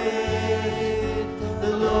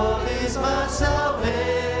 The Lord is my salvation.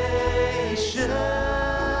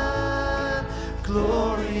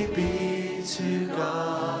 Glory be to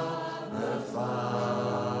God the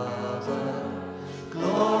Father.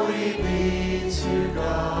 Glory be to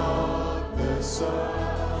God the Son.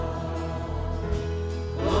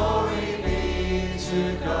 Glory be to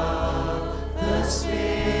God the Spirit.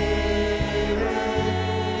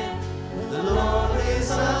 The Lord is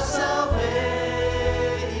our salvation.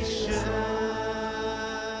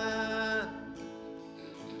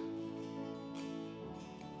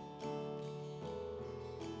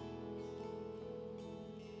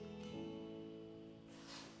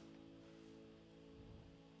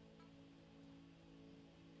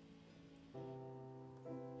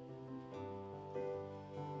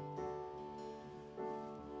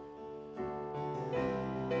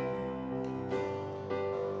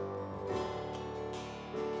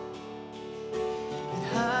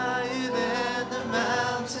 Higher than the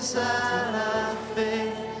mountains that I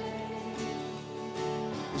face,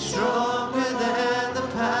 stronger than the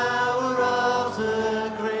power of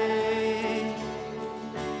the grave,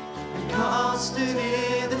 and constant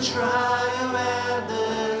in the trial and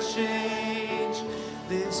the change.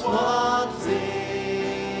 This one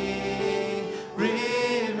thing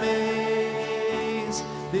remains.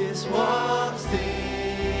 This one thing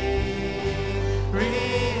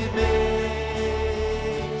remains.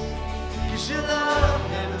 'Cause your love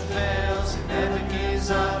never fails, it never gives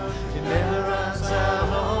up, it never runs out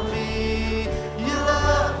on me. Your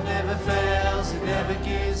love never fails, it never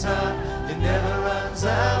gives up, it never runs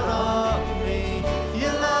out on me.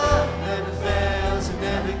 Your love never fails, it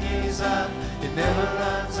never gives up, it never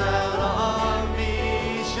runs out on me.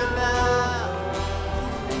 It's your love.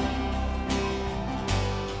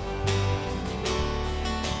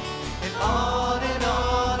 And on and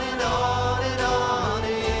on and on and on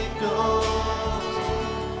it goes,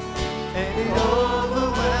 and it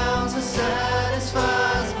overwhelms and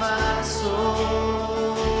satisfies my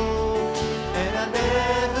soul. And I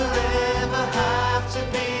never ever have to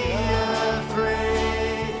be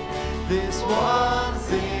afraid. This one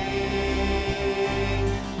thing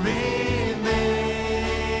remains.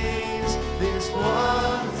 This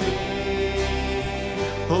one thing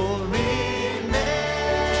remains.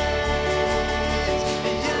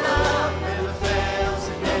 And your love never fails,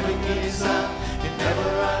 it never gives up, it never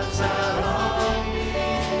runs out on me.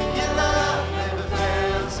 Your love never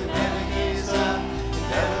fails, it never gives up, it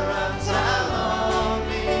never runs out on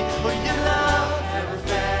me. Oh, your love never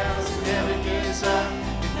fails, it never gives up,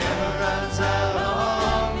 it never runs out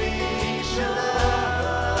on me. It's your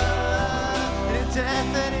love. And in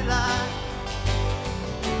death and in life,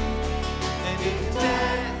 and in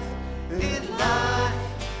death, in life,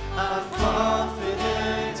 I'm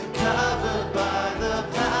confident and covered by the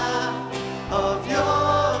power of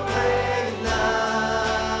your great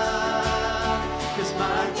love. 'Cause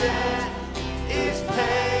my debt is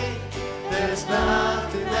paid, there's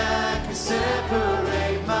nothing that can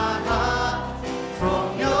separate my heart from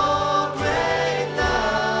your great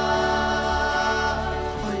love.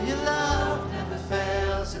 Oh, your love never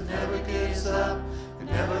fails, it never gives up, it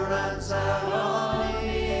never runs out on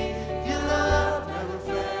me. Your love never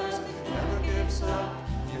fails, it never gives up,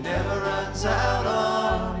 it never runs out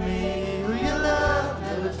on me. Oh, your love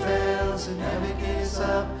never fails, it never gives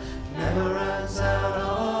up, it never runs out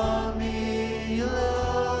on me. Your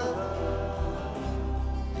love,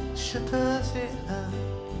 it's your perfect love.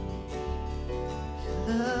 Your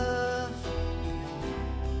love,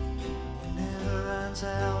 it never runs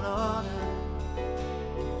out on us.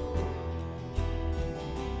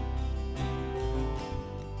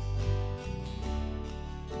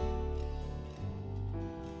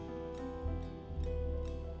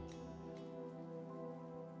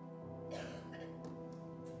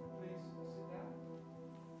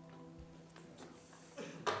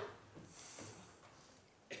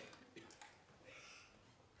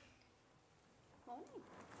 Morning.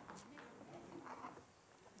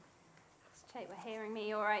 Let's check we're hearing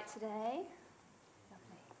me all right today.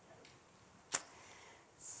 Lovely.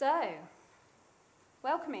 So,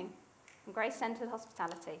 welcoming. from Grace-Centered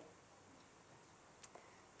Hospitality.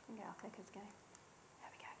 Get our clickers going.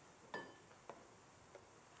 There we go.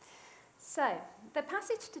 So, the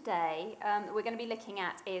passage today that we're going to be looking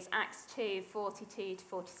at is Acts 2, 42 to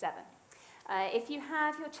 47. If you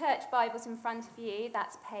have your church Bibles in front of you,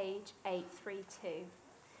 that's page 832.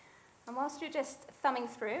 And whilst you're just thumbing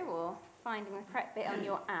through or finding the correct bit on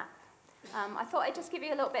your app, I thought I'd just give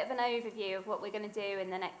you a little bit of an overview of what we're going to do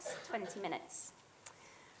in the next 20 minutes.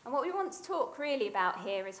 And what we want to talk really about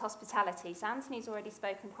here is hospitality. So Anthony's already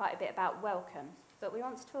spoken quite a bit about welcome, but we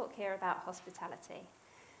want to talk here about hospitality.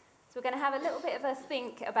 So we're going to have a little bit of a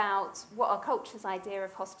think about what our culture's idea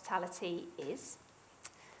of hospitality is,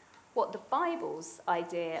 what the Bible's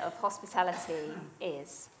idea of hospitality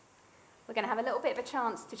is. We're going to have a little bit of a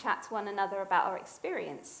chance to chat to one another about our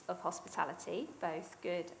experience of hospitality, both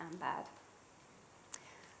good and bad.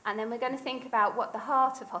 And then we're going to think about what the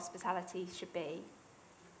heart of hospitality should be,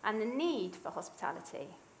 and the need for hospitality.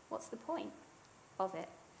 What's the point of it?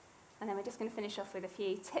 And then we're just going to finish off with a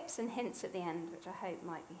few tips and hints at the end, which I hope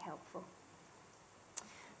might be helpful.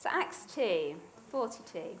 So Acts 2,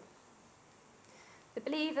 42. The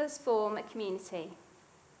believers form a community.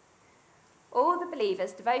 All the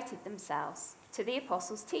believers devoted themselves to the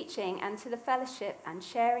apostles' teaching and to the fellowship and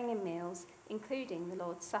sharing in meals, including the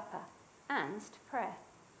Lord's Supper, and to prayer.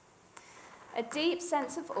 A deep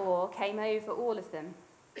sense of awe came over all of them,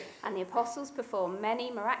 and the apostles performed many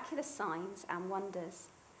miraculous signs and wonders.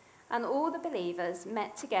 And all the believers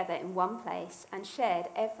met together in one place and shared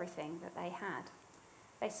everything that they had.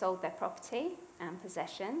 They sold their property and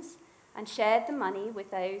possessions and shared the money with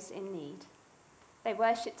those in need. They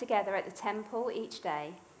worshipped together at the temple each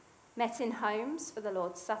day, met in homes for the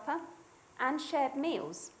Lord's Supper, and shared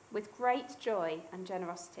meals with great joy and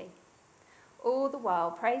generosity, all the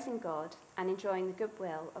while praising God and enjoying the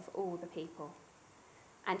goodwill of all the people.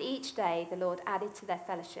 And each day the Lord added to their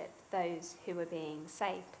fellowship those who were being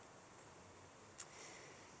saved.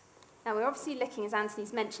 Now we're obviously looking, as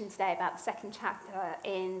Anthony's mentioned today, about the second chapter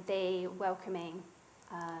in the Welcoming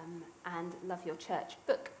and Love Your Church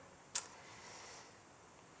book.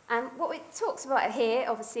 And what it talks about here,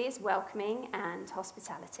 obviously, is welcoming and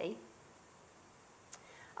hospitality.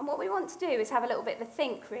 And what we want to do is have a little bit of a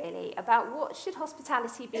think, really, about what should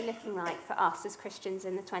hospitality be looking like for us as Christians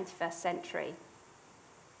in the 21st century.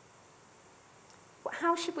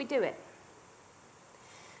 How should we do it?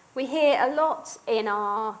 We hear a lot in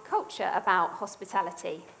our culture about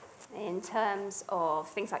hospitality in terms of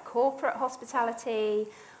things like corporate hospitality,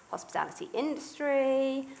 hospitality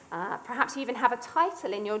industry, perhaps you even have a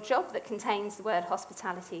title in your job that contains the word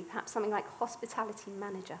hospitality, perhaps something like hospitality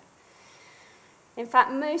manager. In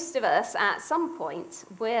fact, most of us at some point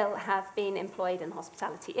will have been employed in the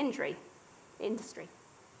hospitality industry.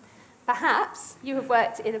 Perhaps you have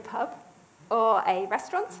worked in a pub or a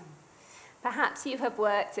restaurant. Perhaps you have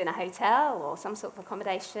worked in a hotel or some sort of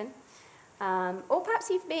accommodation. Or perhaps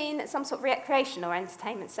you've been at some sort of recreation or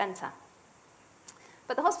entertainment centre.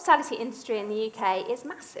 But the hospitality industry in the UK is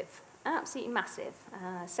massive, absolutely massive.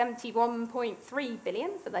 71.3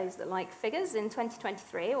 billion for those that like figures in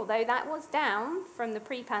 2023, although that was down from the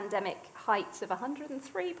pre-pandemic heights of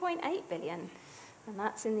 103.8 billion, and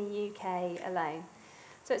that's in the UK alone.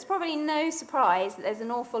 So it's probably no surprise that there's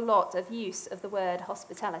an awful lot of use of the word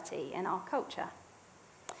hospitality in our culture.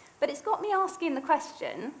 But it's got me asking the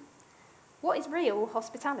question, what is real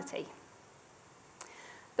hospitality?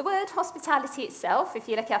 The word hospitality itself, if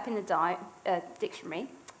you look it up in the dictionary,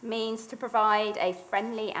 means to provide a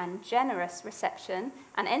friendly and generous reception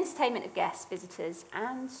and entertainment of guests, visitors,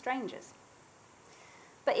 and strangers.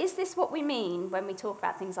 But is this what we mean when we talk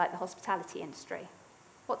about things like the hospitality industry?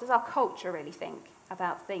 What does our culture really think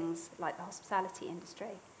about things like the hospitality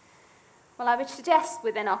industry? Well, I would suggest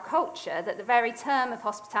within our culture that the very term of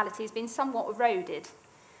hospitality has been somewhat eroded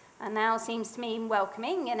and now seems to mean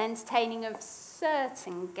welcoming and entertaining of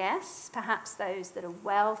certain guests, perhaps those that are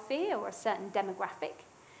wealthy or a certain demographic,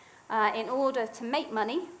 in order to make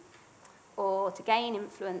money or to gain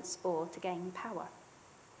influence or to gain power.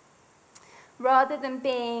 Rather than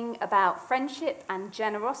being about friendship and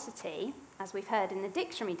generosity, as we've heard in the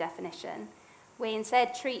dictionary definition, we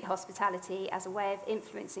instead treat hospitality as a way of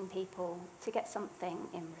influencing people to get something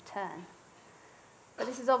in return. But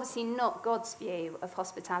this is obviously not God's view of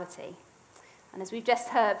hospitality. And as we've just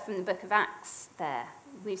heard from the book of Acts there,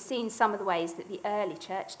 we've seen some of the ways that the early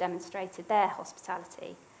church demonstrated their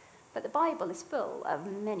hospitality. But the Bible is full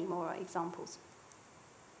of many more examples.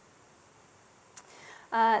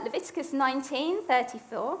 Leviticus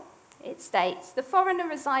 19:34, it states, "The foreigner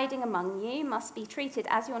residing among you must be treated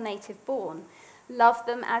as your native born. Love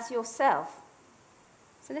them as yourself."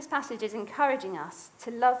 So this passage is encouraging us to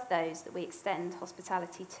love those that we extend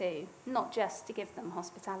hospitality to, not just to give them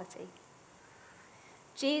hospitality.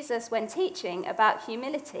 Jesus, when teaching about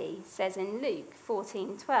humility, says in Luke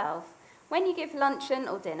 14:12, "When you give luncheon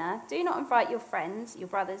or dinner, do not invite your friends, your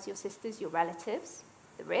brothers, your sisters, your relatives,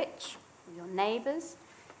 the rich, or your neighbours.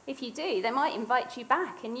 If you do, they might invite you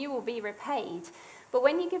back and you will be repaid. But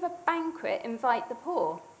when you give a banquet, invite the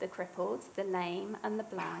poor, the crippled, the lame, and the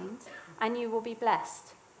blind, and you will be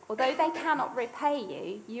blessed. Although they cannot repay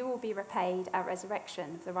you, you will be repaid at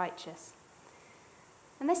resurrection of the righteous."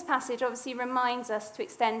 And this passage obviously reminds us to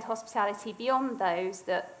extend hospitality beyond those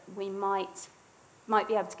that we might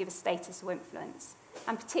be able to give a status or influence,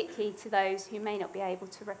 and particularly to those who may not be able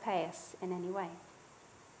to repay us in any way.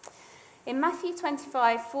 In Matthew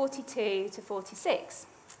 25:42-46,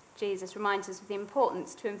 Jesus reminds us of the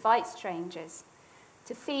importance to invite strangers,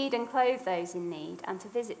 to feed and clothe those in need, and to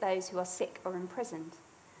visit those who are sick or imprisoned.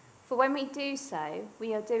 For when we do so,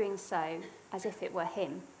 we are doing so as if it were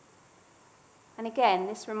him. And again,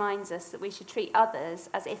 this reminds us that we should treat others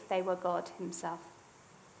as if they were God himself.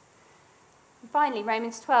 And finally,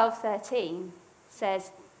 Romans 12:13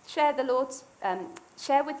 says, share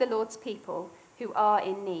with the Lord's people who are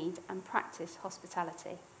in need and practice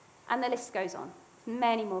hospitality. And the list goes on.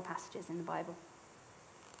 Many more passages in the Bible.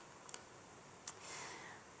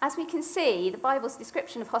 As we can see, the Bible's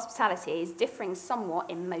description of hospitality is differing somewhat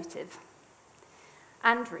in motive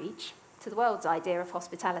and reach to the world's idea of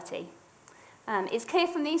hospitality. It's clear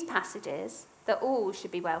from these passages that all should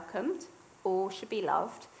be welcomed, all should be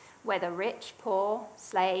loved, whether rich, poor,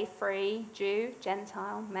 slave, free, Jew,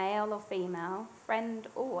 Gentile, male or female, friend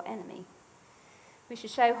or enemy. We should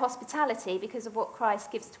show hospitality because of what Christ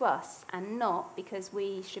gives to us, and not because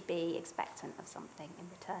we should be expectant of something in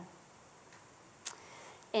return.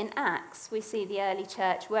 In Acts, we see the early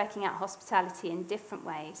church working out hospitality in different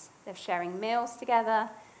ways. They're sharing meals together,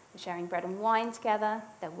 they're sharing bread and wine together,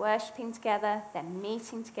 they're worshipping together, they're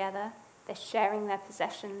meeting together, they're sharing their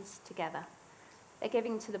possessions together. They're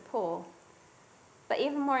giving to the poor. But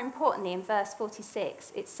even more importantly, in verse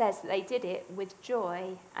 46, it says that they did it with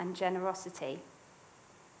joy and generosity.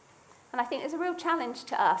 And I think there's a real challenge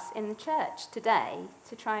to us in the church today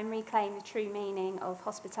to try and reclaim the true meaning of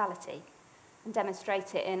hospitality and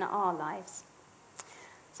demonstrate it in our lives.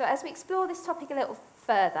 So as we explore this topic a little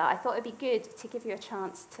further, I thought it'd be good to give you a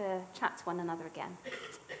chance to chat to one another again,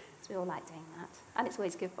 because we all like doing that. And it's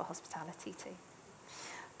always good for hospitality too.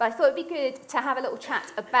 But I thought it'd be good to have a little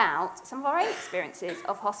chat about some of our own experiences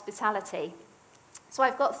of hospitality. So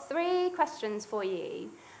I've got 3 questions for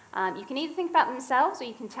you. You can either think about themselves or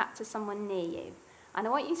you can chat to someone near you. And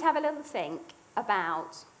I want you to have a little think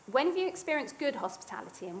about, when have you experienced good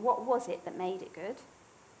hospitality and what was it that made it good?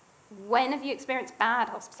 When have you experienced bad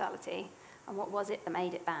hospitality and what was it that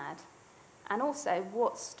made it bad? And also,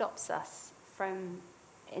 what stops us from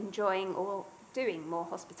enjoying or doing more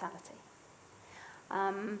hospitality?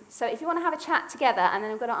 So if you want to have a chat together, and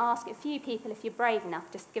then I'm going to ask a few people, if you're brave enough,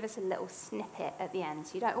 just give us a little snippet at the end.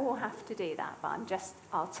 So you don't all have to do that, but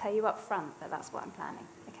I'll tell you up front that that's what I'm planning,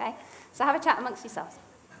 okay? So have a chat amongst yourselves.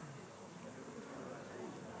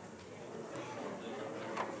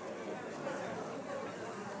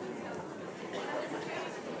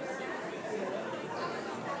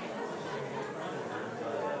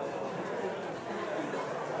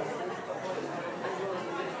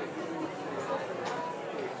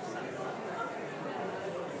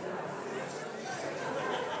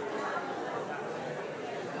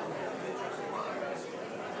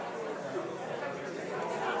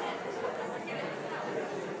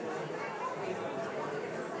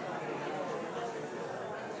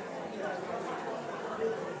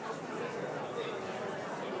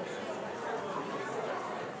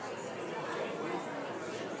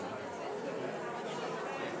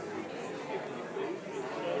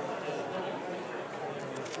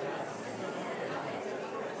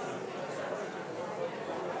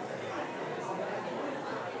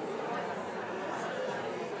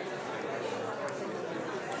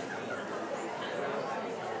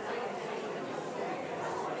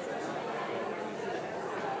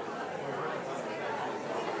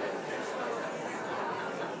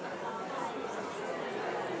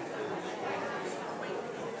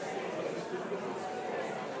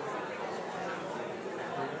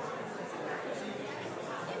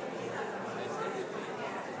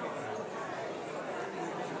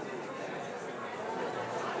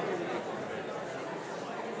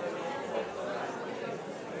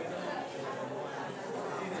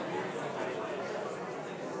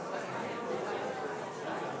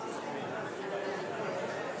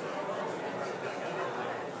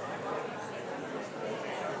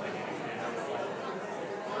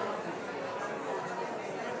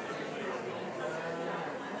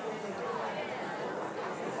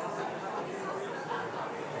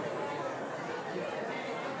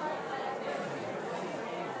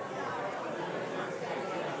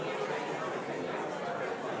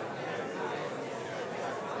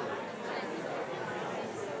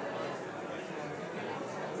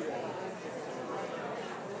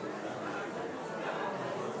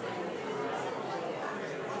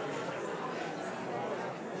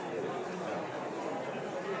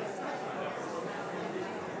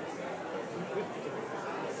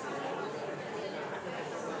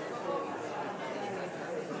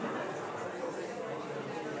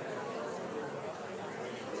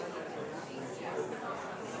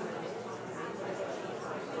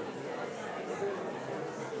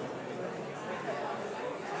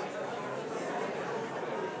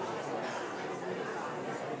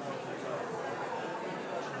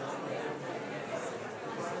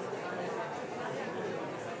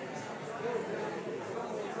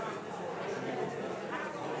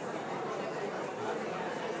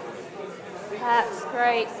 That's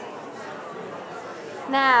great.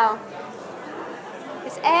 Now,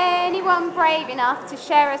 is anyone brave enough to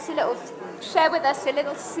share with us a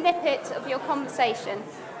little snippet of your conversation?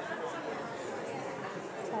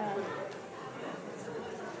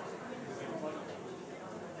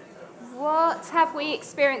 What have we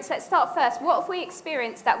experienced? Let's start first. What have we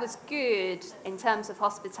experienced that was good in terms of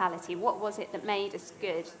hospitality? What was it that made us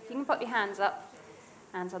good? If you can put your hands up.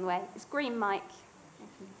 Hands on the way. It's green, Mike.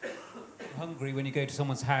 Hungary, when you go to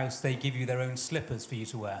someone's house, they give you their own slippers for you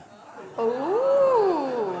to wear.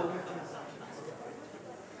 Ooh.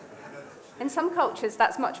 In some cultures,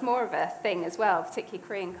 that's much more of a thing as well, particularly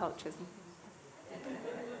Korean cultures.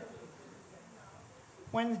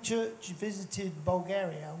 When the church visited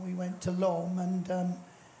Bulgaria, we went to Lom, and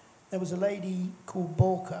there was a lady called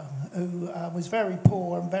Borka who was very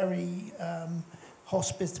poor and very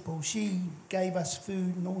hospitable. She gave us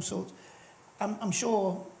food and all sorts. I'm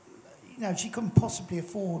sure, she couldn't possibly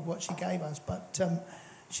afford what she gave us, but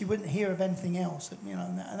she wouldn't hear of anything else,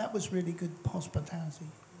 and that was really good hospitality.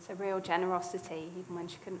 It's a real generosity, even when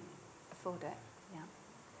she couldn't afford it.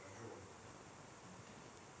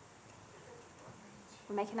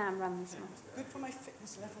 We're making Anne run this one. Good for my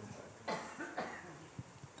fitness level.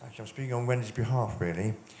 Actually, I'm speaking on Wendy's behalf,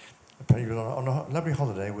 really. Apparently, on a lovely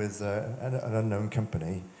holiday with an unknown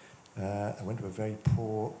company. I went to a very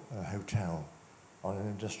poor hotel on an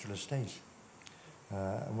industrial estate.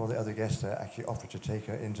 And one of the other guests there actually offered to take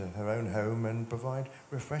her into her own home and provide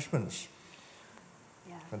refreshments.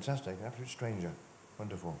 Yeah. Fantastic, an absolute stranger.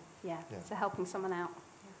 Wonderful. Yeah, so helping someone out.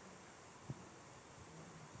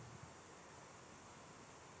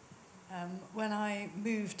 When I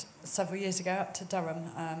moved several years ago up to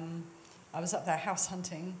Durham, I was up there house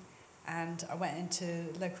hunting, and I went into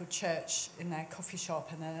a local church in their coffee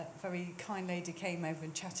shop, and a very kind lady came over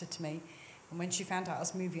and chatted to me. And when she found out I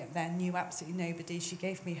was moving up there, knew absolutely nobody, she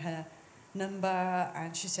gave me her number,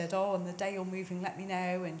 and she said, on the day you're moving, let me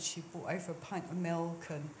know. And she brought over a pint of milk,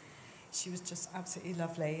 and she was just absolutely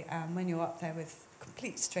lovely. And when you're up there with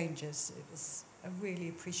complete strangers, it was a really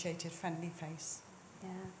appreciated, friendly face. Yeah.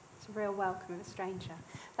 It's a real welcome of a stranger.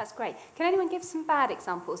 That's great. Can anyone give some bad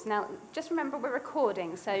examples? Now, just remember we're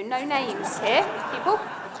recording, so no names here, people.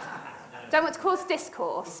 Don't want to cause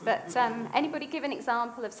discourse, but anybody give an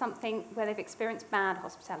example of something where they've experienced bad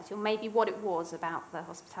hospitality, or maybe what it was about the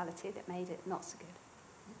hospitality that made it not so good?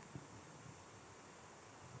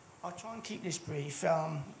 I'll try and keep this brief,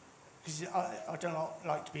 because I don't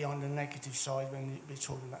like to be on the negative side when we're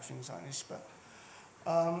talking about things like this, but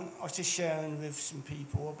I was just sharing with some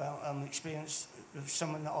people about experience with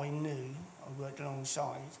someone that I knew, I worked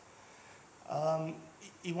alongside.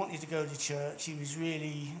 He wanted to go to church, he was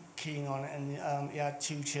really keen on it, and he had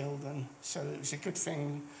 2 children, so it was a good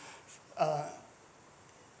thing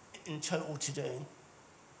in total to do.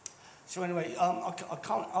 So anyway,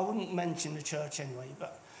 I wouldn't mention the church anyway,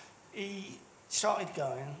 but he started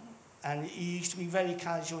going, and he used to be very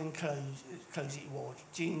casual in clothes that he wore.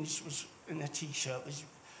 Jeans was and a t-shirt was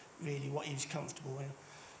really what he was comfortable in.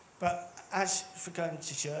 But as for going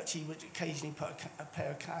to church, he would occasionally put a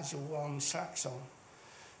pair of casual slacks on.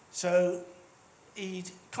 So he'd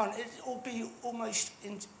it'd all be almost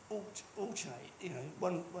alternate,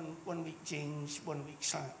 one week jeans, 1 week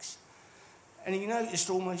slacks. And he noticed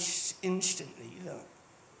almost instantly that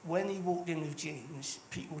when he walked in with jeans,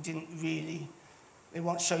 people they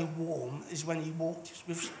weren't so warm as when he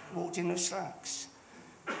walked in with slacks.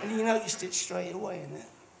 And he noticed it straight away,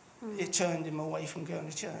 and it turned him away from going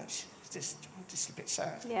to church. It's just a bit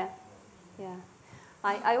sad. Yeah.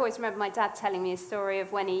 I always remember my dad telling me a story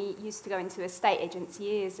of when he used to go into estate agents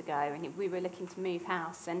years ago, and we were looking to move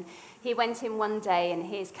house, and he went in one day in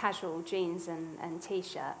his casual jeans and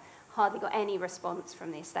t-shirt, hardly got any response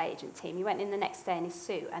from the estate agent team. He went in the next day in his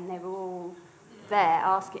suit, and they were all there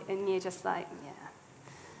asking, and you're just like,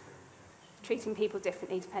 treating people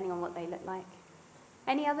differently depending on what they look like.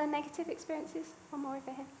 Any other negative experiences? One more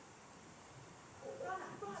over here.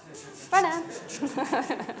 Brennan.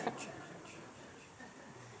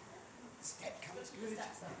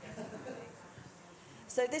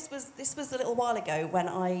 So this was a little while ago when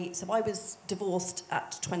I was divorced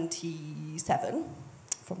at 27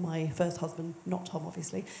 from my first husband, not Tom,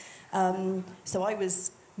 obviously. So I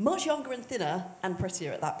was much younger and thinner and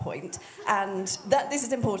prettier at that point, and this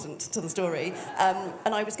is important to the story.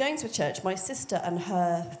 And I was going to a church. My sister and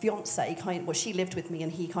her fiancé, she lived with me,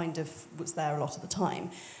 and he kind of was there a lot of the time.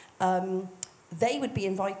 They would be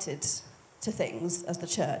invited to things as the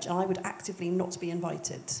church, and I would actively not be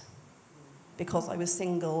invited because I was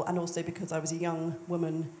single, and also because I was a young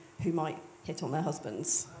woman who might hit on their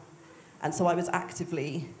husbands. And so I was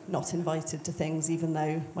actively not invited to things, even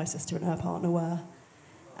though my sister and her partner were.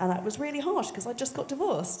 And that was really harsh because I just got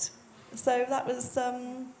divorced. So that was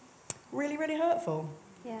really, really hurtful,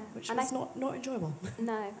 Yeah. which And was not enjoyable.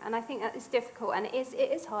 No, and I think that is difficult, and it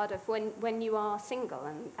is harder when you are single,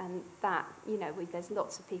 and that, you know, there's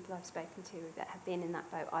lots of people I've spoken to that have been in that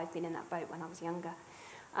boat. I've been in that boat when I was younger,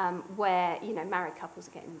 where, you know, married couples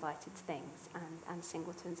are getting invited to things and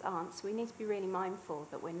singletons aren't. So we need to be really mindful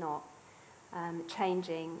that we're not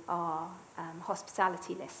changing our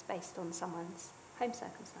hospitality list based on someone's home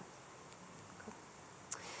circumstance. Cool.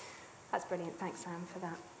 That's brilliant. Thanks, Sam, for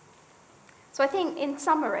that. So I think, in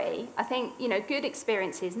summary, you know, good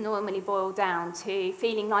experiences normally boil down to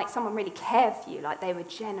feeling like someone really cared for you, like they were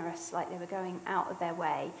generous, like they were going out of their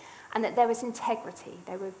way, and that there was integrity.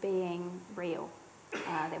 They were being real.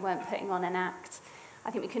 They weren't putting on an act.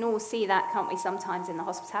 I think we can all see that, can't we, sometimes in the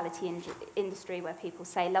hospitality industry where people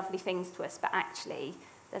say lovely things to us, but actually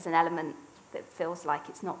there's an element that feels like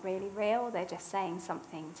it's not really real. They're just saying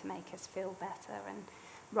something to make us feel better, and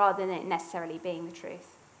rather than it necessarily being the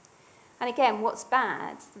truth. And again, what's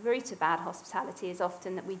bad, the root of bad hospitality is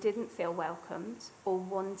often that we didn't feel welcomed or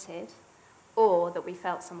wanted, or that we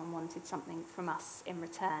felt someone wanted something from us in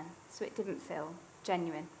return. So it didn't feel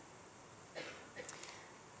genuine.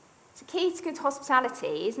 So key to good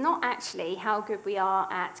hospitality is not actually how good we are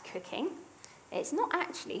at cooking. It's not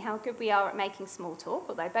actually how good we are at making small talk,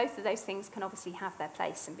 although both of those things can obviously have their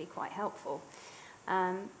place and be quite helpful.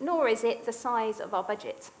 Nor is it the size of our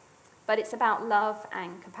budget. But it's about love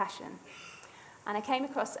and compassion. And I came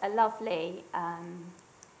across a lovely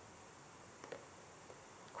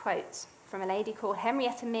quote from a lady called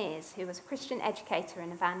Henrietta Mears, who was a Christian educator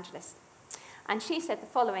and evangelist. And she said the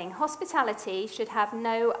following: hospitality should have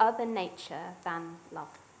no other nature than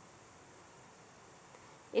love.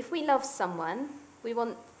 If we love someone, we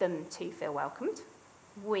want them to feel welcomed.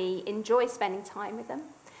 We enjoy spending time with them.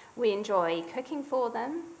 We enjoy cooking for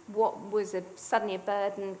them. What was suddenly a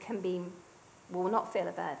burden will not feel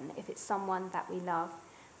a burden if it's someone that we love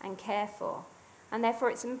and care for. And therefore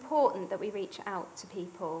it's important that we reach out to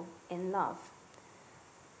people in love.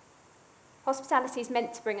 Hospitality is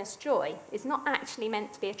meant to bring us joy. It's not actually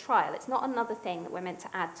meant to be a trial. It's not another thing that we're meant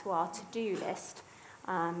to add to our to-do list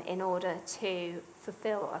in order to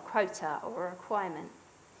fulfill a quota or a requirement.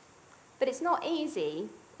 But it's not easy,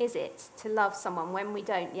 is it, to love someone when we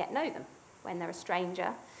don't yet know them, when they're a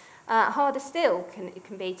stranger. Harder still it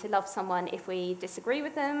can be to love someone if we disagree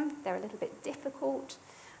with them, they're a little bit difficult,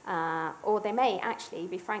 or they may actually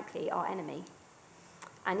be, frankly, our enemy.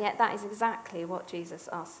 And yet that is exactly what Jesus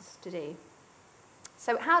asks us to do.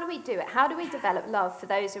 So how do we do it? How do we develop love for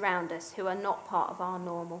those around us who are not part of our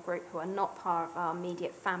normal group, who are not part of our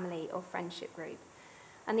immediate family or friendship group?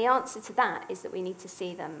 And the answer to that is that we need to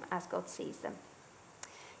see them as God sees them.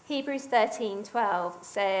 Hebrews 13:12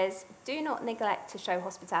 says, "Do not neglect to show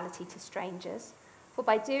hospitality to strangers, for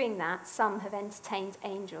by doing that some have entertained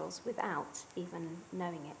angels without even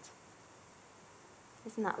knowing it."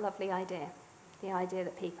 Isn't that a lovely idea? The idea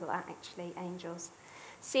that people are actually angels.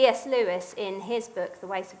 C.S. Lewis, in his book, The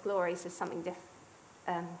Weight of Glory, says something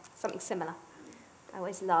similar. I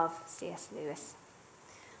always love C.S. Lewis.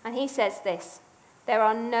 And he says this: "There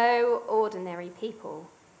are no ordinary people.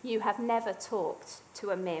 You have never talked to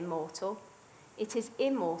a mere mortal. It is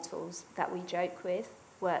immortals that we joke with,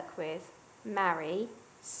 work with, marry,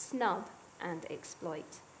 snub, and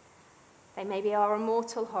exploit. They may be our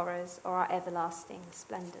immortal horrors or our everlasting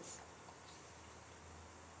splendours."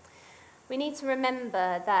 We need to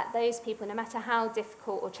remember that those people, no matter how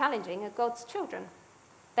difficult or challenging, are God's children.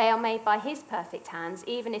 They are made by his perfect hands,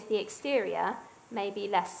 even if the exterior may be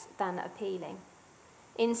less than appealing.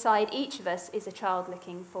 Inside each of us is a child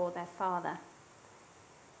looking for their father.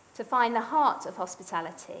 To find the heart of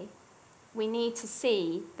hospitality, we need to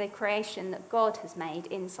see the creation that God has made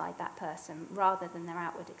inside that person rather than their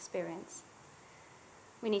outward experience.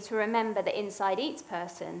 We need to remember that inside each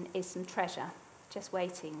person is some treasure just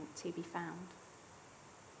waiting to be found.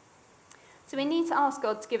 So we need to ask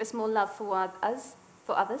God to give us more love for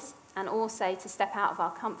others, and also to step out of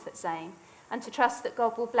our comfort zone and to trust that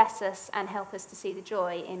God will bless us and help us to see the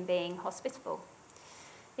joy in being hospitable.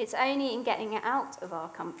 It's only in getting out of our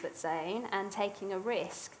comfort zone and taking a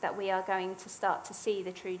risk that we are going to start to see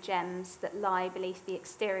the true gems that lie beneath the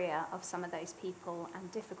exterior of some of those people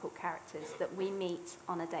and difficult characters that we meet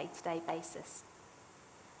on a day-to-day basis.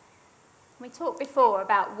 We talked before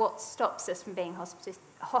about what stops us from being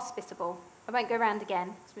hospitable. I won't go around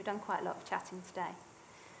again, because we've done quite a lot of chatting today.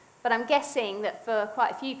 But I'm guessing that for quite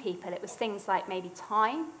a few people, it was things like maybe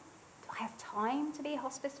time. Do I have time to be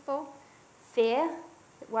hospitable? Fear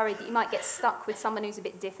that worried that you might get stuck with someone who's a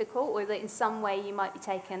bit difficult, or that in some way you might be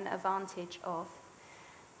taken advantage of.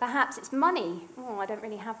 Perhaps it's money. Oh, I don't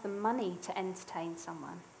really have the money to entertain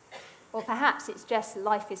someone. Or perhaps it's just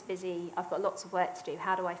life is busy, I've got lots of work to do,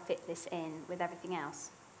 how do I fit this in with everything else?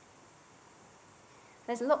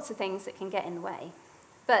 There's lots of things that can get in the way.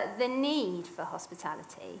 But the need for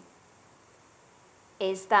hospitality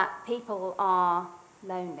is that people are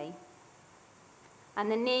lonely.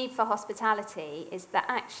 And the need for hospitality is that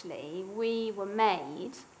actually we were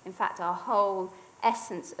made, in fact our whole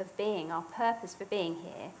essence of being, our purpose for being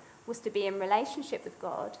here, was to be in relationship with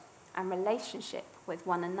God and relationship with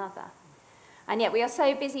one another. And yet we are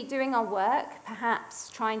so busy doing our work, perhaps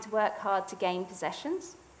trying to work hard to gain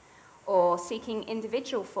possessions, or seeking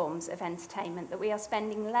individual forms of entertainment, that we are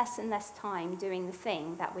spending less and less time doing the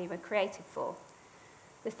thing that we were created for,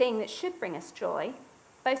 the thing that should bring us joy,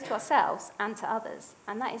 both to ourselves and to others,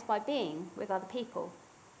 and that is by being with other people.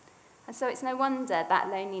 And so it's no wonder that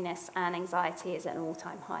loneliness and anxiety is at an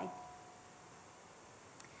all-time high.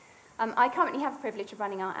 I currently have the privilege of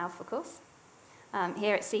running our Alpha course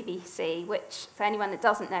here at CBC, which, for anyone that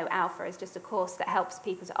doesn't know, Alpha is just a course that helps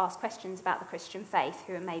people to ask questions about the Christian faith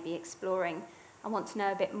who are maybe exploring and want to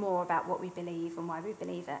know a bit more about what we believe and why we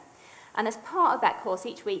believe it. And as part of that course,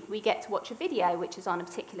 each week we get to watch a video which is on a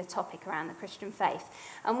particular topic around the Christian faith.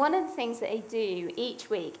 And one of the things that they do each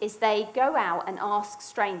week is they go out and ask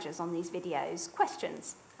strangers on these videos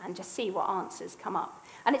questions and just see what answers come up.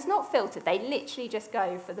 And it's not filtered, they literally just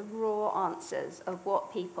go for the raw answers of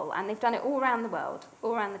what people, and they've done it all around the world,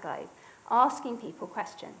 all around the globe, asking people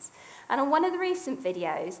questions. And on one of the recent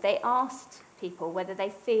videos, they asked people whether they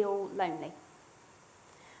feel lonely.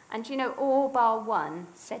 And you know, all bar one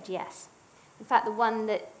said yes. In fact, the one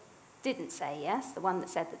that didn't say yes, the one that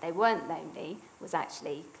said that they weren't lonely, was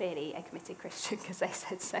actually clearly a committed Christian, because they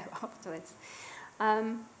said so afterwards.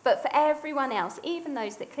 But for everyone else, even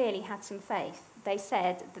those that clearly had some faith, they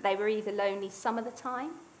said that they were either lonely some of the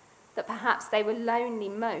time, that perhaps they were lonely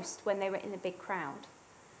most when they were in a big crowd,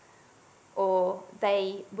 or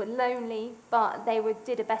they were lonely, but they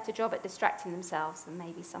did a better job at distracting themselves than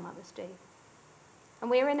maybe some others do. And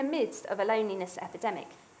we're in the midst of a loneliness epidemic.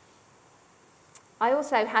 I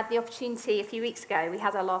also had the opportunity a few weeks ago, we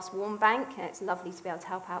had our last warm bank, and it's lovely to be able to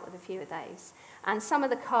help out with a few of those. And some of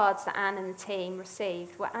the cards that Anne and the team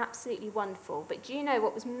received were absolutely wonderful. But do you know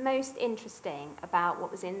what was most interesting about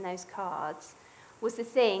what was in those cards was the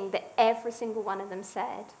thing that every single one of them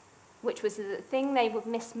said, which was that the thing they would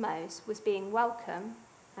miss most was being welcome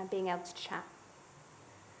and being able to chat.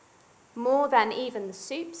 More than even the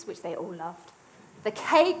soups, which they all loved, the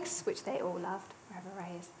cakes, which they all loved, wherever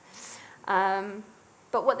Ray is.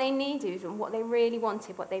 But what they needed and what they really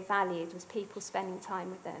wanted, what they valued, was people spending time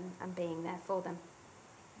with them and being there for them.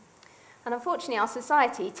 And unfortunately, our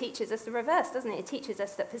society teaches us the reverse, doesn't it? It teaches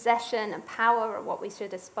us that possession and power are what we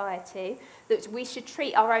should aspire to, that we should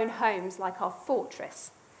treat our own homes like our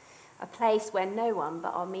fortress, a place where no one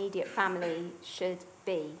but our immediate family should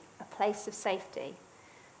be, a place of safety.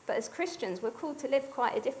 But as Christians, we're called to live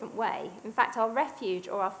quite a different way. In fact, our refuge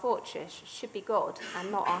or our fortress should be God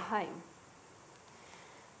and not our home.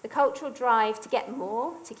 The cultural drive to get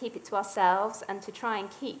more, to keep it to ourselves, and to try and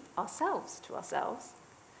keep ourselves to ourselves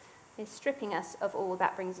is stripping us of all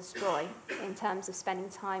that brings us joy in terms of spending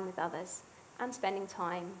time with others and spending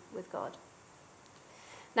time with God.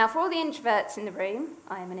 Now, for all the introverts in the room,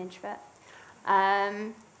 I am an introvert,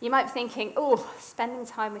 you might be thinking, oh, spending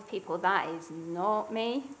time with people, that is not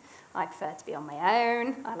me. I prefer to be on my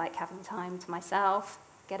own. I like having time to myself,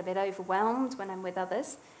 get a bit overwhelmed when I'm with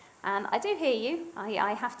others. And I do hear you.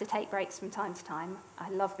 I have to take breaks from time to time.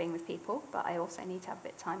 I love being with people, but I also need to have a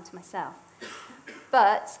bit of time to myself.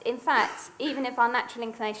 But, in fact, even if our natural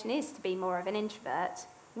inclination is to be more of an introvert,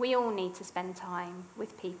 we all need to spend time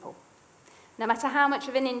with people. No matter how much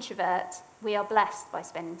of an introvert, we are blessed by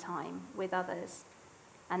spending time with others.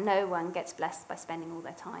 And no one gets blessed by spending all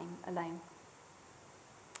their time alone.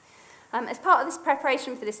 As part of this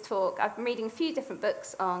preparation for this talk, I've been reading a few different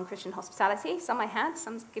books on Christian hospitality. Some I had,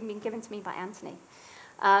 some's been given to me by Anthony.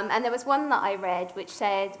 And there was one that I read which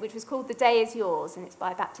was called The Day Is Yours, and it's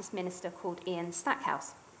by a Baptist minister called Ian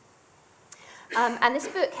Stackhouse. And this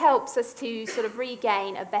book helps us to sort of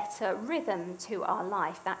regain a better rhythm to our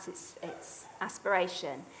life. That's its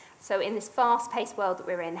aspiration. So in this fast-paced world that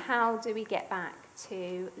we're in, how do we get back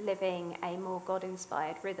to living a more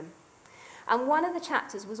God-inspired rhythm? And one of the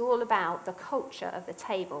chapters was all about the culture of the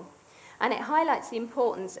table. And it highlights the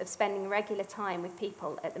importance of spending regular time with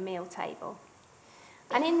people at the meal table.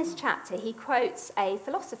 And in this chapter, he quotes a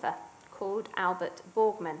philosopher called Albert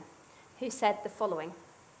Borgman, who said the following: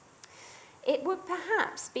 It would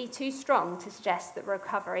perhaps be too strong to suggest that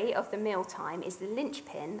recovery of the mealtime is the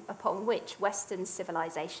linchpin upon which Western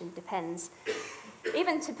civilization depends.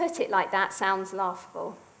 Even to put it like that sounds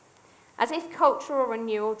laughable, as if cultural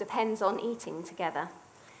renewal depends on eating together.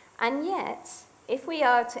 And yet, if we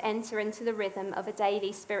are to enter into the rhythm of a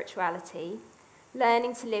daily spirituality,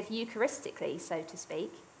 learning to live Eucharistically, so to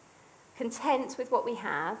speak, content with what we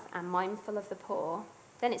have and mindful of the poor,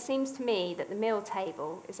 then it seems to me that the meal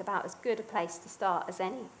table is about as good a place to start as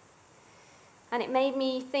any. And it made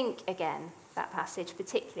me think again, that passage,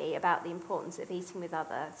 particularly about the importance of eating with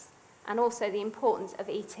others, and also the importance of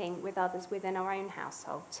eating with others within our own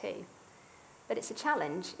household too. But it's a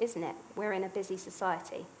challenge, isn't it? We're in a busy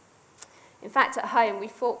society. In fact, at home, we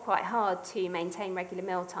fought quite hard to maintain regular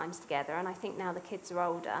meal times together, and I think now the kids are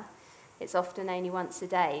older, it's often only once a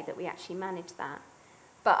day that we actually manage that.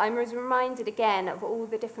 But I was reminded again of all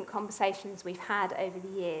the different conversations we've had over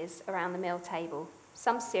the years around the meal table.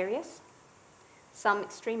 Some serious, some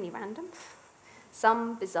extremely random,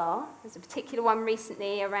 some bizarre. There's a particular one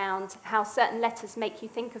recently around how certain letters make you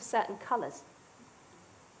think of certain colours,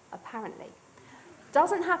 apparently.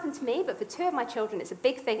 Doesn't happen to me, but for two of my children it's a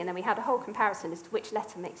big thing, and then we had a whole comparison as to which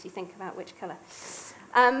letter makes you think about which colour.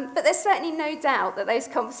 But there's certainly no doubt that those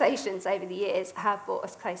conversations over the years have brought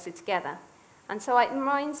us closer together. And so it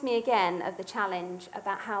reminds me again of the challenge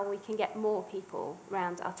about how we can get more people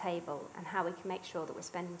round our table and how we can make sure that we're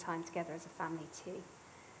spending time together as a family too.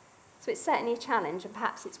 So it's certainly a challenge, and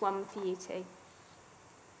perhaps it's one for you too.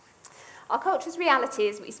 Our culture's reality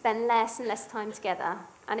is we spend less and less time together,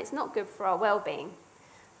 and it's not good for our well-being,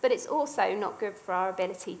 but it's also not good for our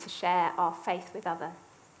ability to share our faith with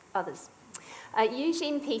others.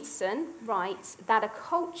 Eugene Peterson writes that a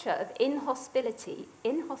culture of inhospitality,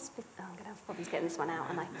 I'm going to have problems getting this one out,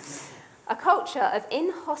 aren't I? A culture of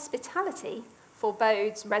inhospitality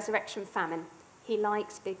forebodes resurrection famine. He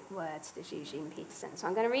likes big words, does Eugene Peterson. So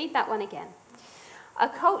I'm going to read that one again. A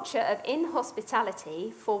culture of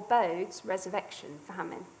inhospitality forebodes resurrection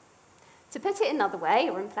famine. To put it another way,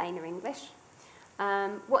 or in plainer English,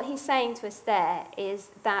 what he's saying to us there is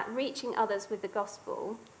that reaching others with the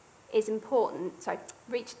gospel is important,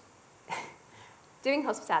 doing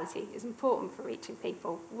hospitality is important for reaching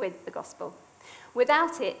people with the gospel.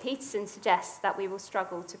 Without it, Peterson suggests that we will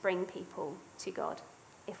struggle to bring people to God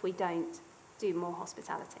if we don't do more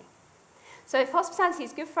hospitality. So if hospitality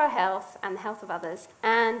is good for our health and the health of others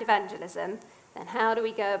and evangelism, then how do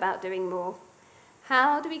we go about doing more?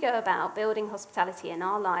 How do we go about building hospitality in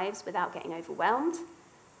our lives without getting overwhelmed?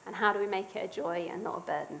 And how do we make it a joy and not a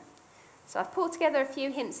burden? So I've pulled together a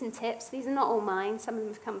few hints and tips. These are not all mine. Some of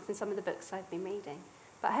them have come from some of the books I've been reading.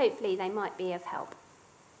 But hopefully they might be of help.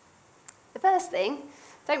 The first thing,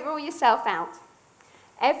 don't rule yourself out.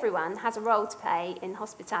 Everyone has a role to play in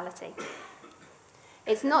hospitality.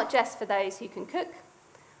 It's not just for those who can cook,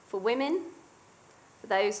 for women, for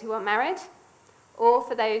those who are married, or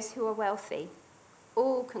for those who are wealthy.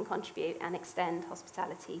 All can contribute and extend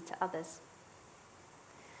hospitality to others.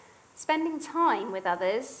 Spending time with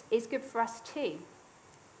others is good for us too.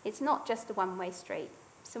 It's not just a one-way street.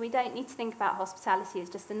 So we don't need to think about hospitality as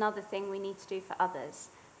just another thing we need to do for others.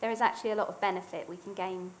 There is actually a lot of benefit we can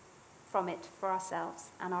gain from it for ourselves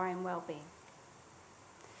and our own well-being.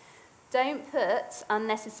 Don't put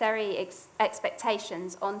unnecessary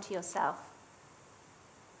expectations onto yourself.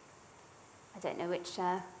 I don't know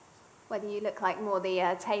whether you look like more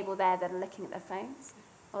the table there that are looking at their phones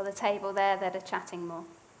or the table there that are chatting more.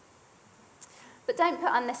 But don't put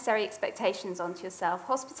unnecessary expectations onto yourself.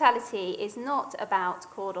 Hospitality is not about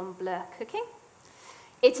cordon bleu cooking.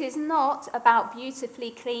 It is not about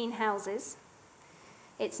beautifully clean houses.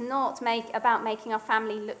 It's not about making our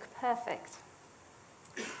family look perfect.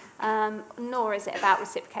 Nor is it about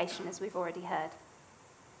reciprocation, as we've already heard.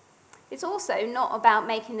 It's also not about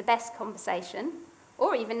making the best conversation,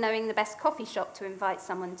 or even knowing the best coffee shop to invite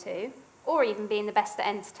someone to, or even being the best at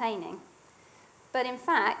entertaining. But in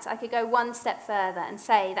fact, I could go one step further and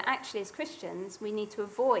say that actually as Christians, we need to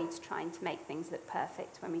avoid trying to make things look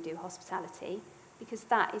perfect when we do hospitality, because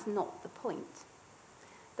that is not the point.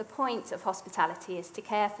 The point of hospitality is to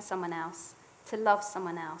care for someone else, to love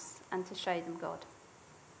someone else, and to show them God.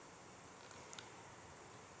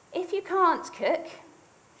 If you can't cook,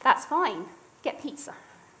 that's fine. Get pizza.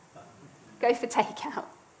 Go for takeout.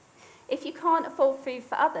 If you can't afford food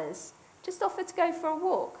for others, just offer to go for a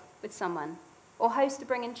walk with someone or host a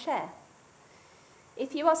bring and share.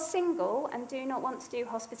 If you are single and do not want to do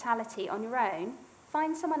hospitality on your own,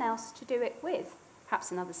 find someone else to do it with.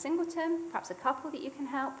 Perhaps another singleton, perhaps a couple that you can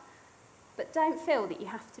help, but don't feel that you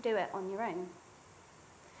have to do it on your own.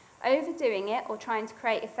 Overdoing it or trying to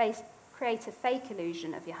create create a fake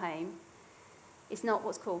illusion of your home is not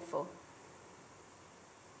what's called for.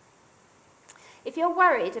 If you're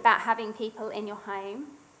worried about having people in your home,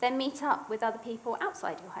 then meet up with other people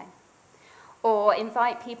outside your home. Or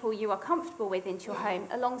invite people you are comfortable with into your home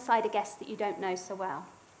alongside a guest that you don't know so well.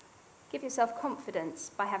 Give yourself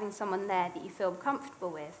confidence by having someone there that you feel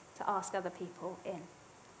comfortable with to ask other people in.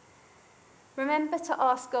 Remember to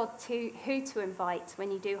ask God who to invite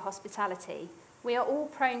when you do hospitality. We are all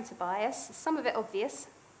prone to bias, some of it obvious,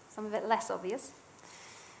 some of it less obvious.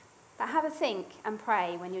 But have a think and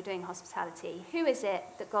pray when you're doing hospitality. Who is it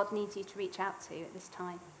that God needs you to reach out to at this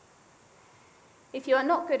time? If you are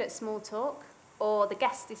not good at small talk, or the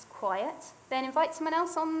guest is quiet, then invite someone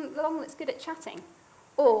else along that's good at chatting.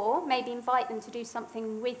 Or maybe invite them to do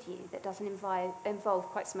something with you that doesn't involve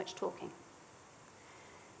quite so much talking.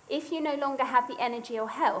 If you no longer have the energy or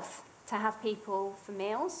health to have people for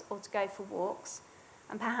meals or to go for walks,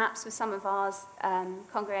 and perhaps for some of our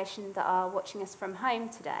congregation that are watching us from home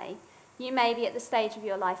today, you may be at the stage of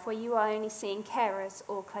your life where you are only seeing carers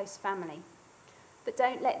or close family. But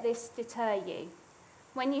don't let this deter you.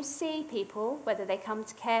 When you see people, whether they come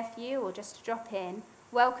to care for you or just to drop in,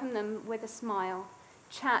 welcome them with a smile,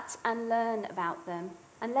 chat and learn about them,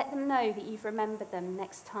 and let them know that you've remembered them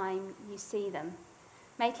next time you see them.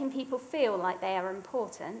 Making people feel like they are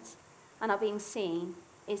important and are being seen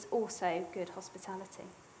is also good hospitality.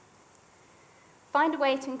 Find a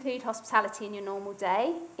way to include hospitality in your normal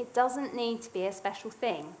day. It doesn't need to be a special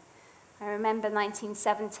thing. I remember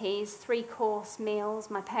 1970s, 3-course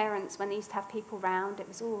meals. My parents, when they used to have people round, it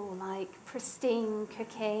was all like pristine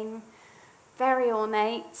cooking, very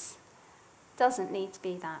ornate. Doesn't need to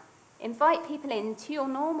be that. Invite people into your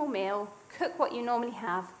normal meal, cook what you normally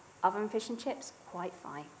have, oven fish and chips, quite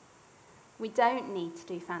fine. We don't need to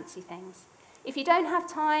do fancy things. If you don't have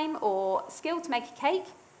time or skill to make a cake,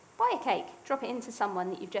 buy a cake, drop it into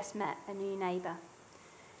someone that you've just met, a new neighbour.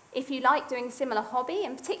 If you like doing a similar hobby,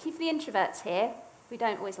 and particularly for the introverts here, we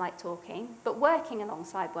don't always like talking, but working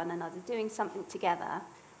alongside one another, doing something together,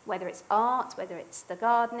 whether it's art, whether it's the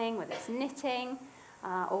gardening, whether it's knitting,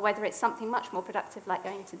 or whether it's something much more productive like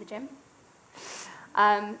going to the gym,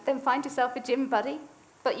 then find yourself a gym buddy.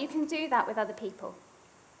 But you can do that with other people.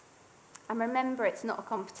 And remember, it's not a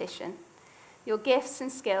competition. Your gifts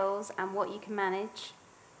and skills and what you can manage,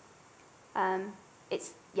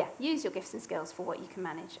 use your gifts and skills for what you can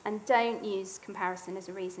manage. And don't use comparison as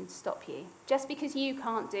a reason to stop you. Just because you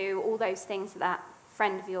can't do all those things that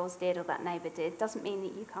friend of yours did or that neighbour did doesn't mean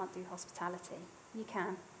that you can't do hospitality. You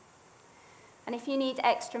can. And if you need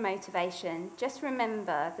extra motivation, just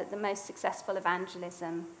remember that the most successful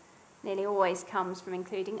evangelism nearly always comes from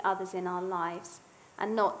including others in our lives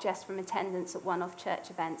and not just from attendance at one-off church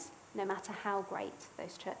events, no matter how great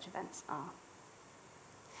those church events are.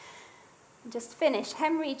 And just to finish,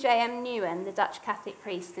 Henry J.M. Nouwen, the Dutch Catholic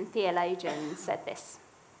priest and theologian, said this: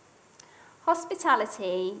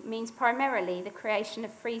 "Hospitality means primarily the creation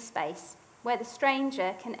of free space, where the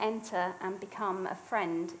stranger can enter and become a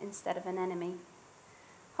friend instead of an enemy.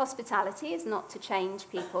 Hospitality is not to change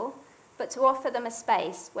people, but to offer them a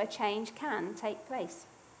space where change can take place.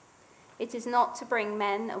 It is not to bring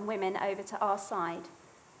men and women over to our side,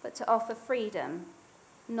 but to offer freedom,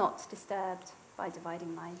 not disturbed by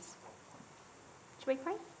dividing lines." Shall we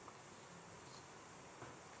pray?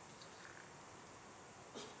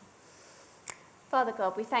 Father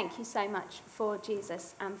God, we thank you so much for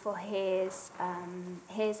Jesus and for his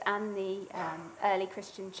and the early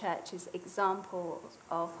Christian church's example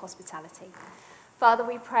of hospitality. Father,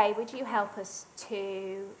 we pray, would you help us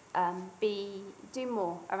to do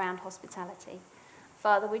more around hospitality?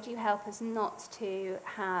 Father, would you help us not to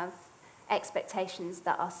have expectations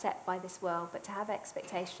that are set by this world, but to have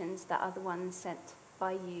expectations that are the ones set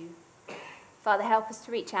by you. Father, help us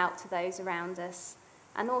to reach out to those around us,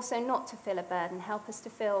 and also not to feel a burden. Help us to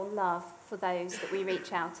feel love for those that we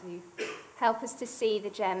reach out to. Help us to see the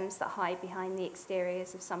gems that hide behind the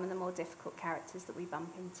exteriors of some of the more difficult characters that we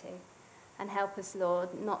bump into. And help us,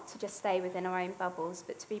 Lord, not to just stay within our own bubbles,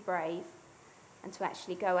 but to be brave and to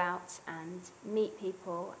actually go out and meet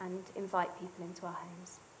people and invite people into our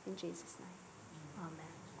homes. In Jesus' name,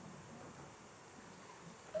 amen.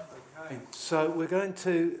 Okay, so we're going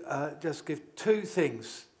to just give two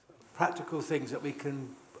things, practical things that we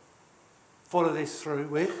can follow this through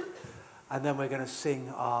with, and then we're going to sing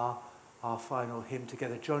our final hymn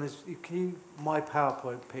together. John, my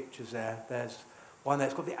PowerPoint pictures there, there's one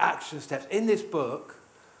that's got the action steps. In this book,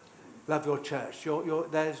 Love Your Church, you'll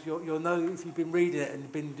know if you've been reading it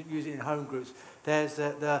and been using it in home groups, there's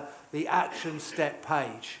the action step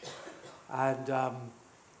page. And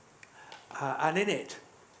in it,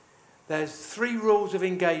 there's 3 rules of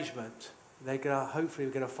engagement. Hopefully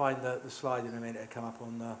we're going to find the slide in a minute to come up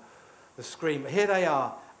on the screen. But here they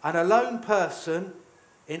are. An alone person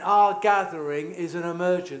in our gathering is an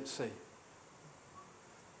emergency.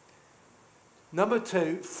 Number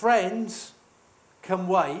 2, friends can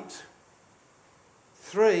wait.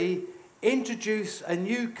 3, introduce a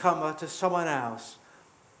newcomer to someone else.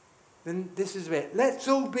 Then this is it. Let's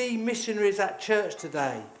all be missionaries at church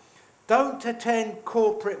today. Don't attend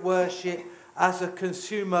corporate worship as a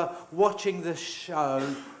consumer watching the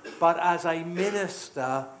show, but as a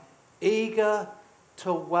minister eager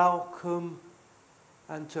to welcome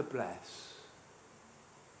and to bless.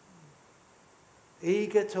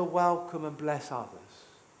 Eager to welcome and bless others.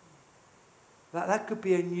 That could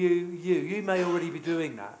be a new you. You may already be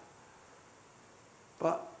doing that.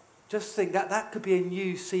 But just think that could be a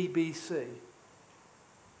new CBC.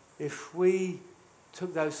 If we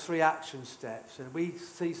took those 3 action steps and we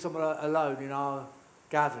see someone alone in our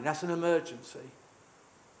gathering, that's an emergency.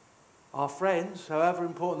 Our friends, however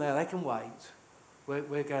important they are, they can wait.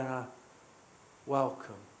 We're going to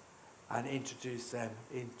welcome and introduce them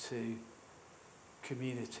into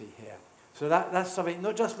community here. So that's something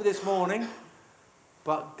not just for this morning,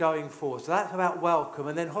 but going forward. So that's about welcome.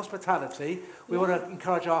 And then hospitality, we want to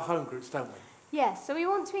encourage our home groups, don't we? Yes, so we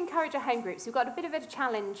want to encourage our home groups. We've got a bit of a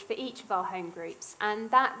challenge for each of our home groups, and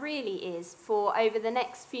that really is for over the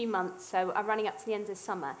next few months, so running up to the end of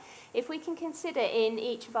summer. If we can consider in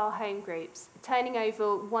each of our home groups turning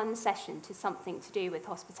over 1 session to something to do with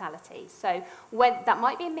hospitality. So that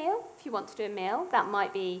might be a meal, if you want to do a meal. That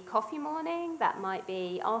might be coffee morning. That might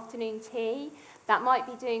be afternoon tea. That might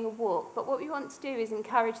be doing a walk. But what we want to do is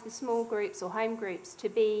encourage the small groups or home groups to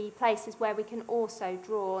be places where we can also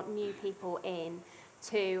draw new people in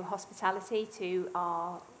to hospitality, to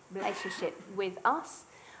our relationship with us,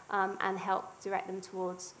 and help direct them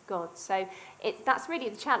towards God. So that's really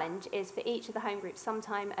the challenge, is for each of the home groups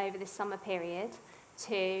sometime over this summer period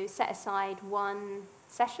to set aside 1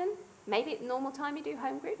 session. Maybe at normal time you do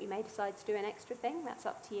home group. You may decide to do an extra thing. That's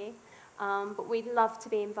up to you. But we'd love to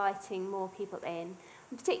be inviting more people in.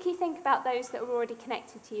 And particularly think about those that are already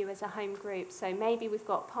connected to you as a home group. So maybe we've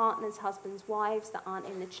got partners, husbands, wives that aren't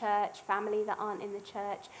in the church, family that aren't in the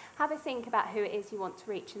church. Have a think about who it is you want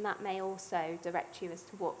to reach, and that may also direct you as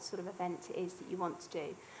to what sort of event it is that you want to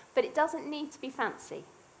do. But it doesn't need to be fancy,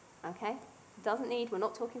 okay? It doesn't need, we're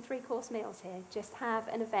not talking 3-course meals here. Just have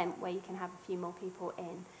an event where you can have a few more people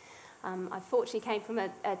in. I fortunately came from a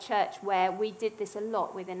church where we did this a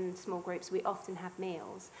lot within small groups. We often have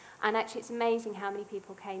meals. And actually, it's amazing how many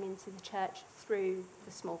people came into the church through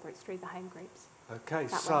the small groups, through the home groups. Okay,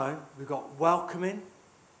 so we've got welcoming.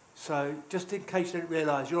 So just in case you didn't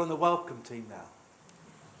realise, you're on the welcome team now.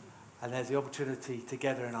 And there's the opportunity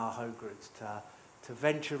together in our home groups to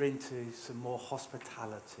venture into some more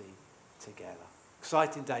hospitality together.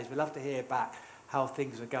 Exciting days. We'd love to hear back how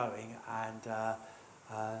things are going, and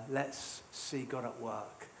let's see God at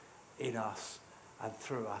work in us and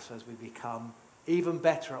through us as we become even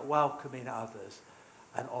better at welcoming others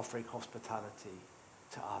and offering hospitality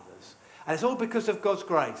to others. And it's all because of God's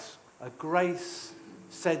grace, a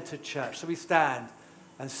grace-centered church. So we stand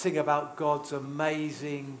and sing about God's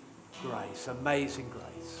amazing grace, amazing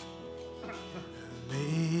grace.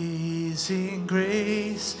 Amazing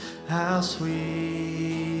grace, how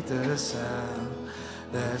sweet the sound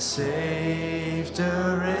that saved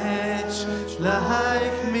a wretch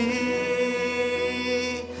like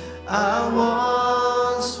me. I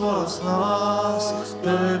once was lost,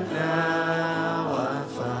 but now I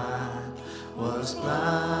find. Was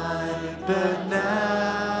blind, but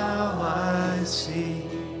now I see.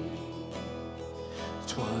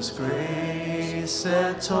 'Twas grace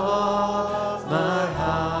that taught my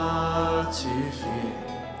heart to fear,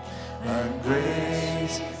 and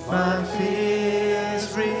grace my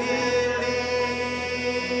fears relieved.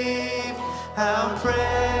 How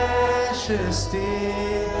precious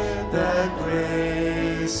did that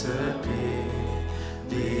grace appear,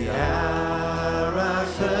 the hour I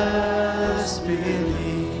first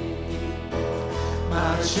believed.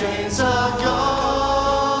 My chains are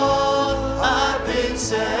gone, I've been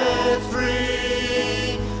set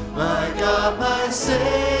free. My God, my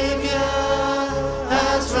Savior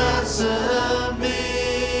has ransomed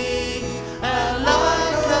me. And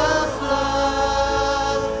like a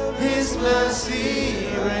flood, His mercy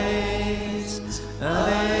reigns,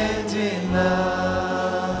 unending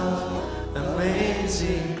love,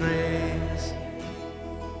 amazing grace.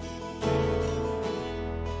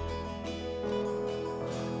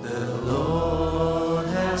 The Lord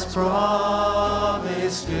has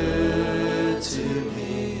promised good to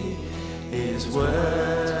me. His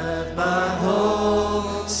word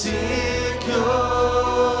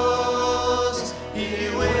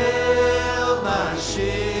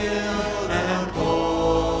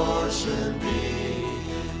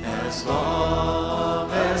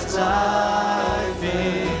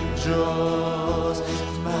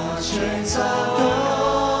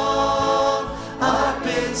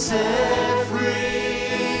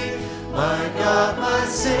My God, my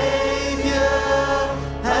Savior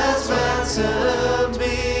has ransomed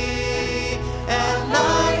me, and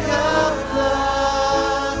like a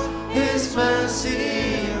flood, His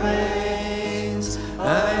mercy reigns.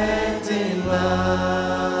 I end in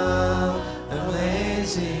love,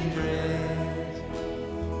 amazing grace.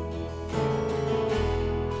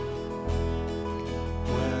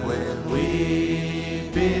 When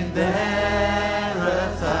we've been there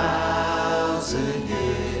 1,000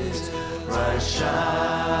 years, bright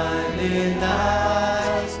shining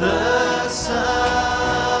as the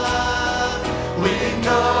sun, we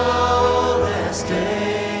go rest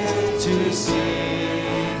days to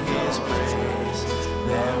sing His praise.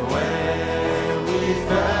 Then when we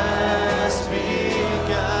first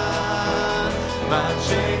begun, my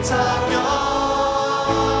chains are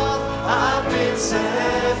gone, I've been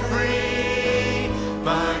set free.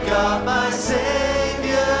 My God, my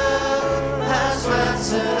Savior has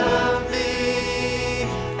ransomed me,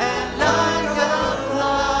 and like a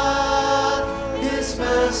flood, His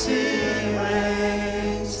mercy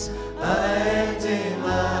reigns. I end in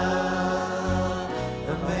love,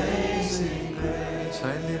 amazing grace. I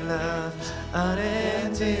end in love, I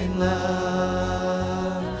end in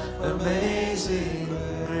love, amazing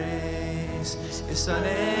grace. Yes, I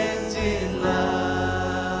end in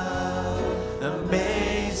love,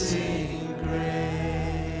 amazing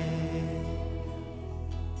grace.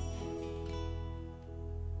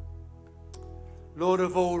 Lord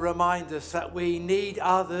of all, remind us that we need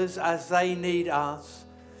others as they need us,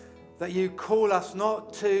 that you call us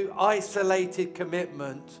not to isolated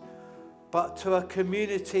commitment, but to a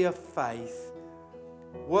community of faith,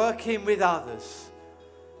 working with others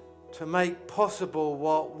to make possible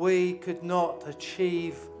what we could not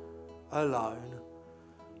achieve alone.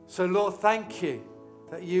 So Lord, thank you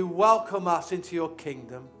that you welcome us into your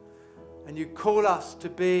kingdom and you call us to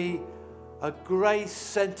be a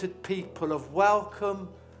grace-centered people of welcome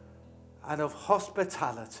and of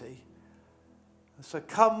hospitality. And so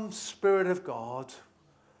come, Spirit of God,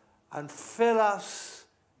 and fill us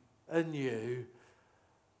anew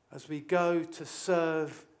as we go to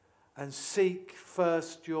serve and seek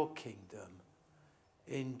first your kingdom.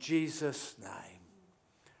 In Jesus' name,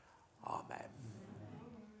 amen.